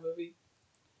him in that movie.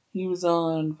 He was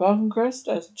on Falcon Crest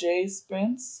as Jay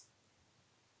Spence.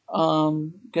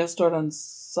 Guest starred on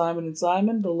Simon and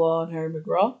Simon, The Law, and Harry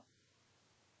McGraw.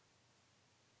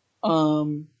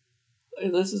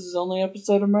 This is his only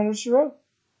episode of Murder, She Wrote.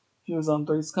 He was on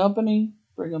Three's Company,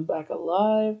 Bring 'Em Back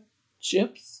Alive,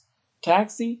 Chips,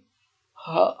 Taxi,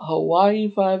 Hawaii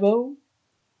Five-0,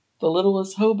 The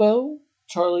Littlest Hobo,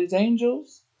 Charlie's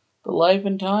Angels, The Life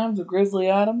and Times of Grizzly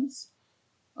Adams,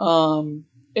 8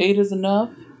 is Enough,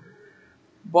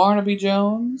 Barnaby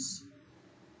Jones,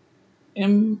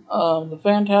 The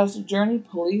Fantastic Journey,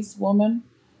 Police Woman,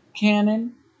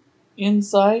 Cannon,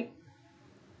 Insight,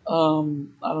 I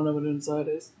don't know what Insight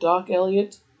is, Doc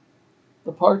Elliott,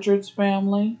 The Partridge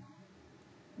Family,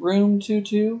 Room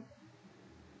 22,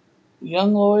 The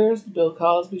Young Lawyers, The Bill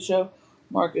Cosby Show,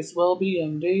 Marcus Welby,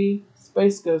 MD,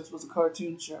 Space Ghost was a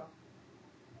cartoon show.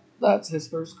 That's his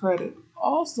first credit.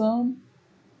 Awesome.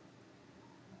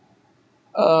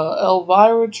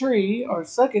 Elvira Tree, our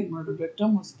second murder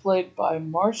victim, was played by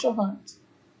Marsha Hunt.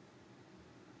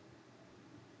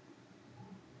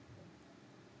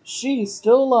 She's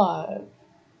still alive.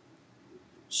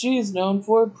 She is known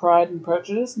for Pride and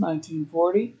Prejudice,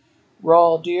 1940,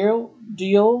 Raw Deal,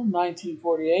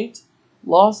 1948,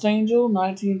 Lost Angel,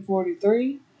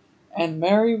 1943, and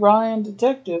Mary Ryan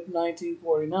Detective,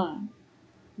 1949.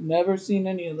 Never seen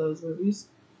any of those movies.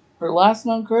 Her last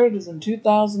known credit is in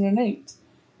 2008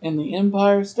 in The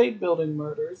Empire State Building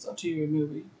Murders, a TV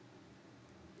movie.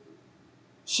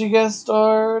 She guest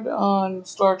starred on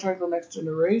Star Trek The Next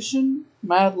Generation,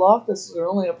 Madlock, this is her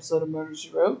only episode of Murder, She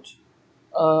Wrote,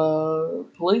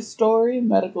 Police Story,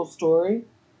 Medical Story,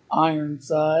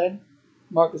 Ironside,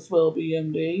 Marcus Welby,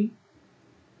 MD,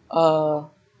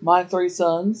 My Three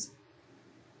Sons,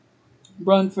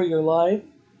 Run for Your Life,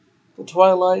 The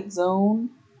Twilight Zone,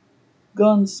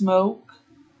 Gunsmoke,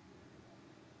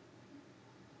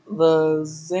 The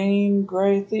Zane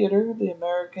Grey Theater, The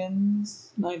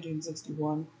Americans,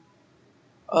 1961,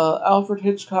 Alfred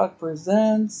Hitchcock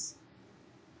Presents,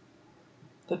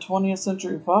 The 20th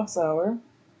Century Fox Hour,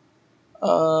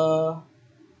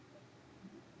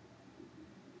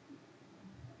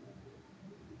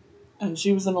 and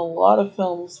she was in a lot of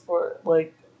films a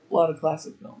lot of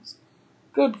classic films.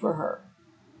 Good for her.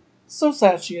 So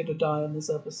sad she had to die in this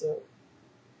episode.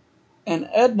 And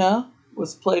Edna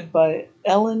was played by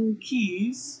Ellen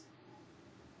Keyes.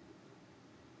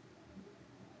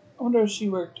 I wonder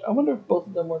if both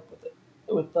of them worked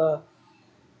with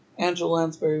Angela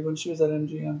Lansbury when she was at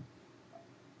MGM.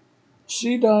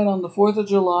 She died on the 4th of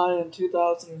July in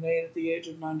 2008 at the age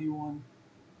of 91.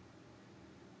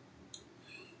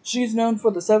 She's known for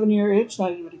The 7-Year Itch,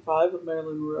 1955, with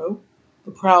Marilyn Monroe,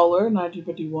 The Prowler,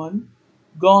 1951,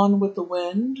 Gone with the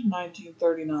Wind,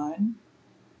 1939,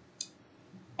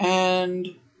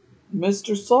 and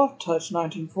Mr. Soft Touch,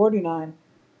 1949.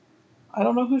 I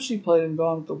don't know who she played in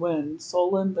Gone with the Wind.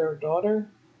 Solon, their daughter?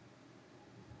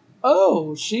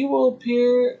 Oh, she will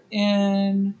appear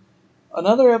in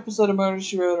another episode of Murder,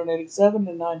 She Wrote in 87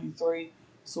 and 93,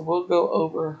 so we'll go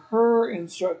over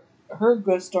her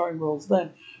guest starring roles then.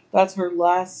 That's her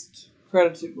last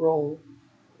credited role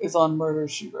is on Murder,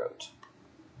 She Wrote.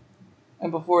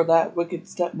 And before that, Wicked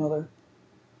Stepmother.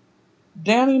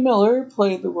 Danny Miller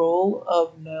played the role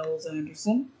of Nels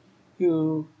Anderson,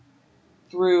 who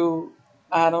threw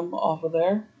Adam off of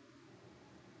there.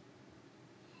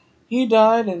 He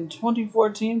died in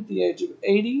 2014 at the age of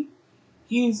 80.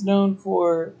 He's known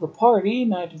for The Party,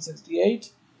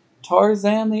 1968,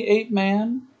 Tarzan the Ape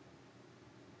Man,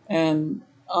 and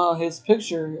his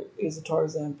picture is a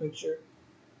Tarzan picture.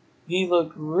 He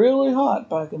looked really hot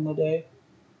back in the day.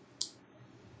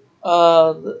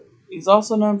 He's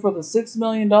also known for The $6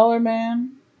 Million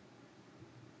Man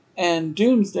and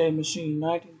Doomsday Machine,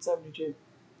 1972.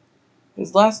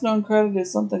 His last known credit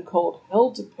is something called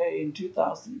Hell to Pay in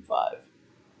 2005.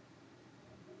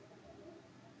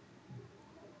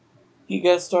 He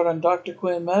guest starred on Dr.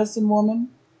 Quinn, Medicine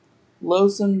Woman,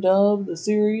 Lonesome Dove, the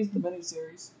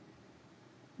miniseries,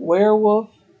 Werewolf,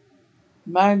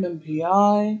 Magnum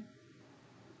P.I.,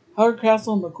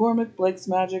 Hardcastle McCormick, Blake's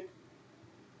Magic.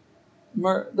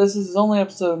 This is his only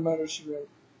episode of Murder, She Wrote.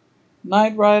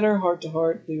 Knight Rider, Heart to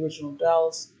Heart, the original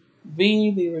Dallas. V,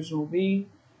 the original V.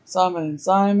 Simon and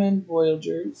Simon,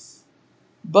 Voyagers.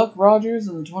 Buck Rogers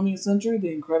in the 20th Century,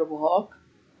 The Incredible Hulk.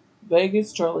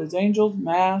 Vegas, Charlie's Angels,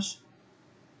 MASH,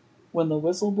 When the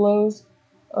Whistle Blows.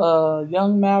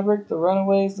 Young Maverick, The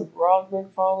Runaways, The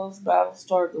Broderick Follows,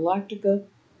 Battlestar Galactica.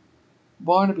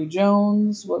 Barnaby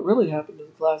Jones, What Really Happened to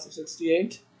the Class of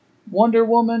 68. Wonder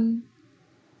Woman.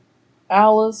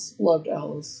 Alice, loved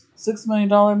Alice. $6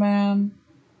 Million Man.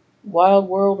 Wild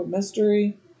World of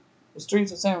Mystery. The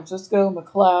Streets of San Francisco.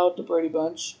 McCloud, The Brady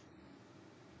Bunch.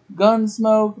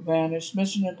 Gunsmoke, Vanished,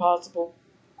 Mission Impossible.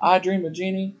 I Dream of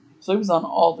Jeannie. So he was on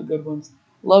all the good ones.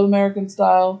 Love American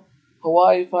Style.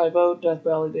 Hawaii Five-0, Death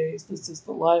Valley Days. This Is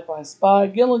the Life I Spy.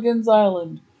 Gilligan's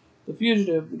Island. The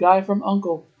Fugitive. The Guy from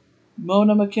U.N.C.L.E.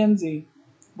 Mona McKenzie.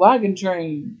 Wagon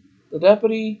Train. The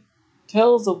Deputy.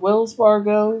 Tales of Wells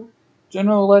Fargo.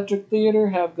 General Electric Theater.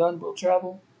 Have Gun Will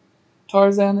Travel.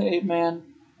 Tarzan the Ape Man.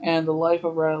 And The Life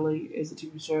of Riley is a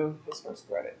TV show, his first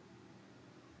credit.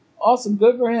 Awesome,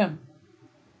 good for him.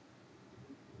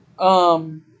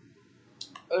 And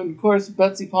of course,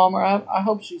 Betsy Palmer. I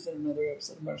hope she's in another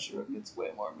episode of Murder, She Wrote and gets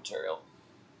way more material.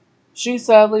 She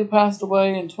sadly passed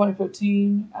away in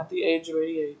 2015 at the age of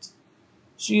 88.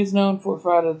 She is known for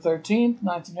Friday the 13th,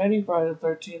 1980, Friday the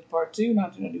 13th, Part 2,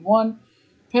 1981,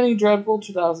 Penny Dreadful,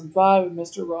 2005, and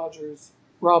Mr.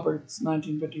 Roberts,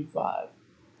 1955.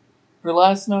 Her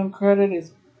last known credit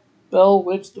is Bell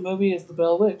Witch. The movie is The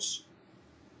Bell Witch.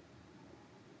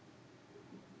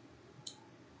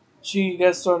 She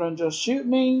guest starred on Just Shoot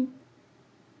Me.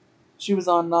 She was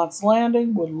on Knots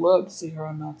Landing. Would love to see her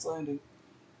on Knots Landing.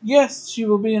 Yes, she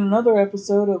will be in another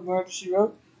episode of Murder, She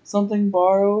Wrote, Something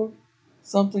Borrowed,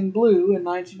 Something Blue in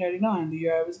 1989, the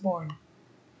year I was born.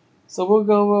 So we'll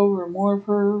go over more of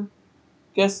her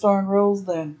guest starring roles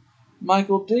then.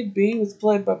 Michael Digby was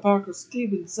played by Parker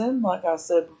Stevenson, like I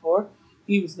said before.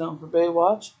 He was known for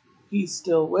Baywatch. He's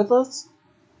still with us.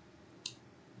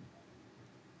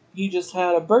 He just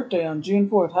had a birthday on June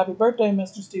 4th. Happy birthday,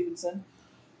 Mr. Stevenson.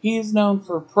 He is known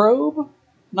for Probe,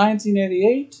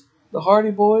 1988, The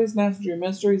Hardy Boys, Natural Dream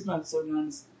Mysteries,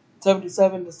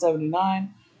 1977 to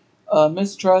 79,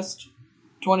 Mistrust,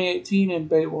 2018, and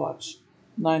Baywatch,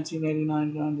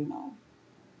 1989 to 99.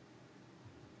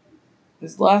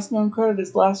 His last known credit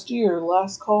is last year,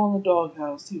 Last Call in the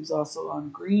Doghouse. He was also on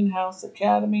Greenhouse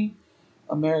Academy,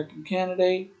 American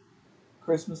Candidate,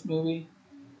 Christmas Movie,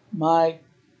 My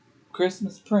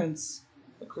Christmas Prince,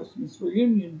 A Christmas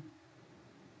Reunion.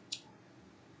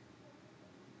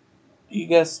 He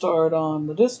guest starred on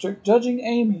The District, Judging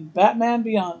Amy, Batman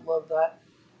Beyond, love that,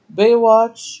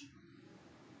 Baywatch,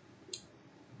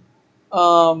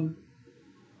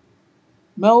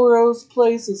 Melrose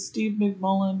Place as Steve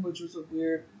McMullen, which was a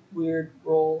weird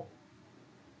role.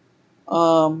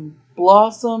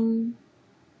 Blossom,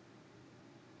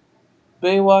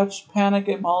 Baywatch, Panic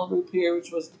at Malibu Pier,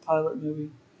 which was the pilot movie.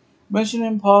 Mission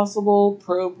Impossible,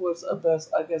 Probe was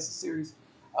a series.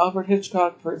 Alfred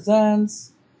Hitchcock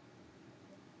Presents.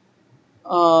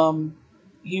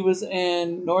 He was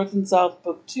in North and South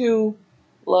Book 2,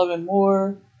 Love and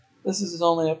War. This is his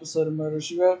only episode of Murder,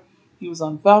 She Wrote. He was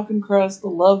on Falcon Crest, The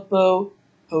Love Boat,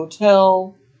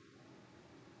 Hotel,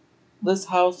 This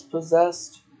House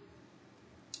Possessed,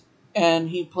 and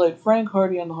he played Frank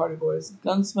Hardy on The Hardy Boys,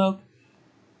 Gunsmoke,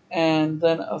 and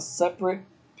then a separate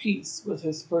piece with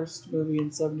his first movie in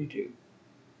 1972.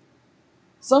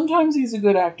 Sometimes he's a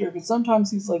good actor, but sometimes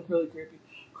he's like really creepy.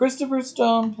 Christopher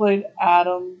Stone played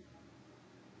Adam,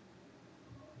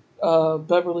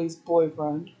 Beverly's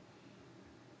boyfriend.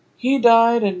 He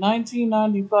died in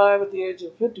 1995 at the age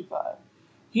of 55.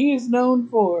 He is known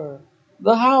for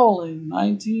The Howling,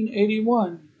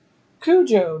 1981,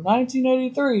 Cujo,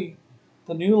 1983,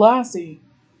 The New Lassie,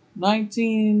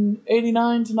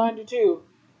 1989 to 92,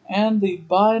 and The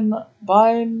Bionic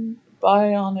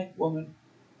Woman.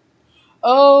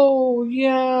 Oh,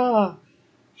 yeah!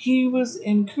 He was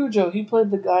in Cujo. He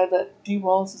played the guy that Dee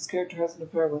Wallace's character has an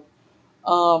affair with.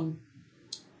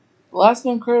 Last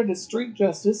known credit is Street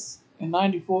Justice in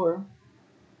 94.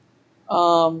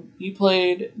 He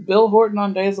played Bill Horton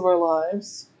on Days of Our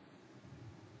Lives.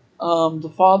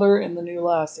 The father in The New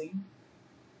Lassie.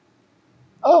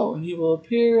 Oh, and he will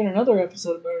appear in another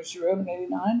episode of Murder, She Wrote in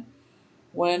 89,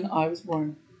 When I Was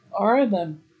Born. Alright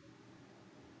then.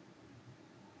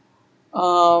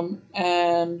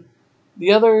 And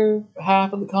the other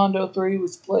half of the Condo 3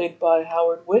 was played by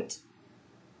Howard Witt.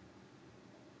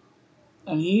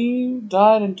 And he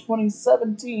died in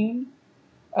 2017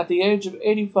 at the age of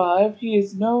 85. He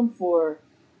is known for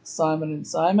Simon and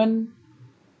Simon,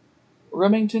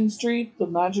 Remington Street, The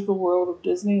Magical World of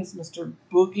Disney as Mr.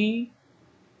 Boogie,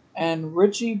 and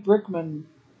Richie Brickman,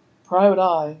 Private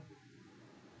Eye.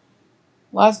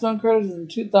 Last known credit is in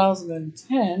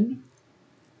 2010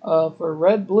 for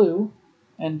Red Blue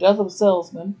and Death of a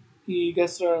Salesman. He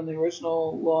guest starred on the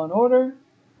original Law and Order.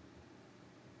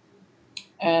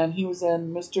 And he was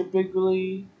in Mr.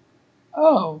 Bigley.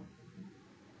 Oh,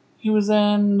 he was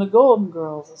in The Golden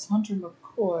Girls as Hunter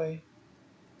McCoy.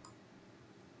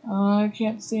 I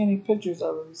can't see any pictures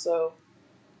of him, so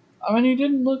I mean he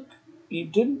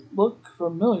didn't look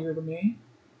familiar to me.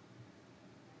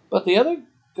 But the other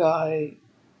guy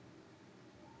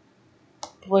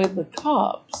played the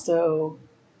cop, so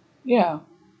yeah.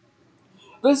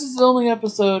 This is the only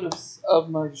episode of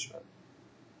Murder, She Wrote.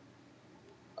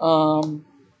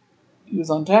 He was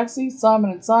on Taxi,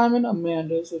 Simon and Simon,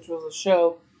 Amanda's, which was a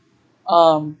show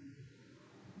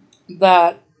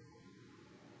that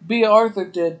B. Arthur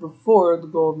did before The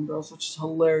Golden Girls, which is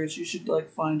hilarious. You should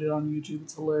find it on YouTube.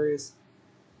 It's hilarious.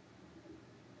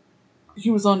 He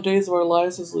was on Days of Our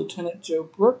Lives as Lieutenant Joe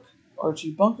Brooke,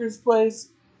 Archie Bunker's Place,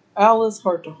 Alice,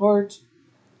 Heart to Heart,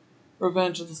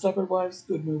 Revenge of the Stepford Wives,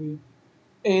 good movie.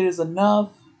 8 is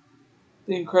Enough,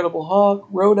 The Incredible Hulk,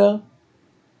 Rhoda,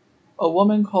 A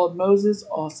Woman Called Moses,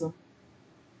 awesome.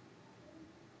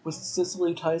 With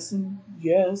Cicely Tyson,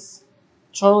 yes.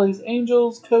 Charlie's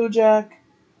Angels, Kojak,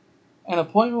 An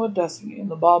Appointment with Destiny, and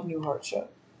The Bob Newhart Show.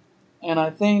 And I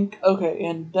think, okay,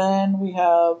 and then we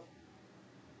have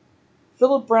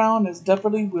Philip Brown as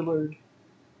Deputy Willard,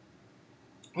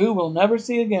 who we'll never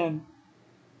see again.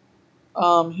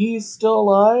 He's still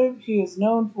alive. He is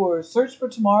known for Search for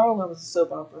Tomorrow, that was a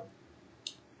soap opera.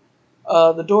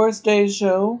 The Doris Day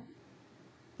Show,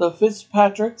 The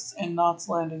Fitzpatricks, and Knots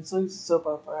Landing. So he's a soap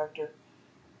opera actor.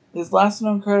 His last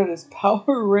known credit is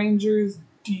Power Rangers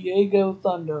Diego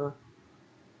Thunder.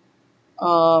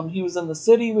 He was in The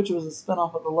City, which was a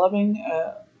spinoff of the Loving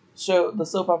show, the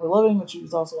soap opera Loving, which he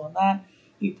was also on that.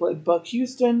 He played Buck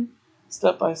Houston,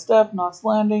 Step by Step, Knots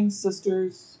Landing,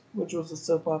 Sisters, which was a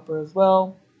soap opera as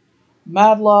well.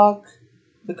 Madlock,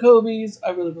 The Cobies.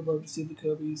 I really would love to see The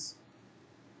Cobies.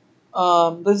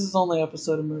 This is the only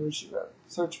episode of Murder, She Wrote.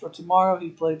 Search for Tomorrow. He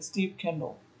played Steve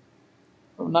Kendall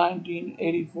from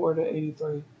 1984 to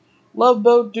 83. Love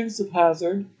Boat, Dukes of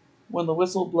Hazzard. When the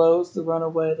Whistle Blows, The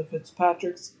Runaway, The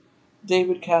Fitzpatricks.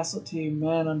 David Castleton,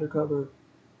 Man Undercover.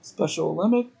 Special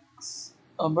Olympics.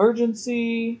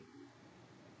 Emergency.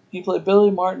 He played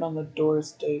Billy Martin on the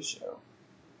Doris Day Show.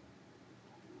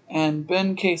 And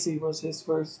Ben Casey was his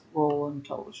first role in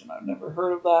television. I've never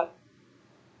heard of that.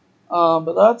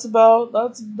 But that's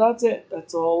it.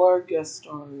 That's all our guest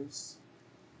stars.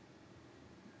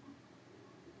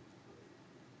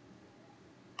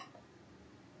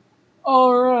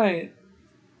 Alright.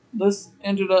 This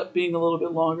ended up being a little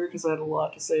bit longer because I had a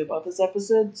lot to say about this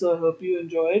episode, so I hope you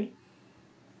enjoyed.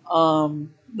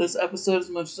 This episode, as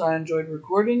much as I enjoyed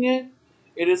recording it,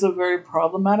 it is a very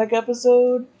problematic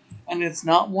episode, and it's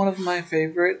not one of my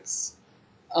favorites.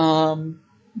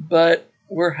 But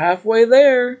we're halfway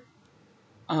there.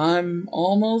 I'm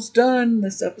almost done.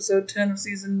 This episode 10 of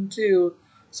season 2,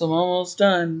 so I'm almost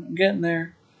done. I'm getting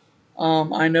there.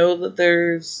 I know that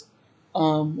there's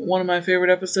one of my favorite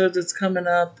episodes that's coming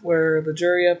up, where the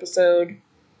jury episode,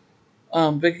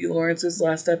 Vicki Lawrence's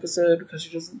last episode, because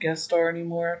she doesn't guest star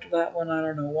anymore after that one. I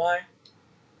don't know why.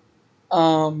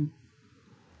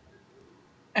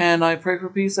 And I pray for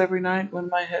peace every night when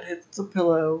my head hits the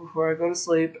pillow before I go to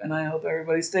sleep, and I hope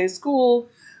everybody stays cool.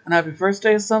 And happy first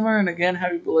day of summer, and again,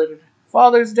 happy belated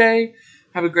Father's Day.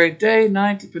 Have a great day,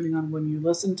 night, depending on when you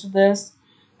listen to this.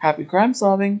 Happy crime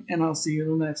solving, and I'll see you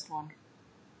in the next one.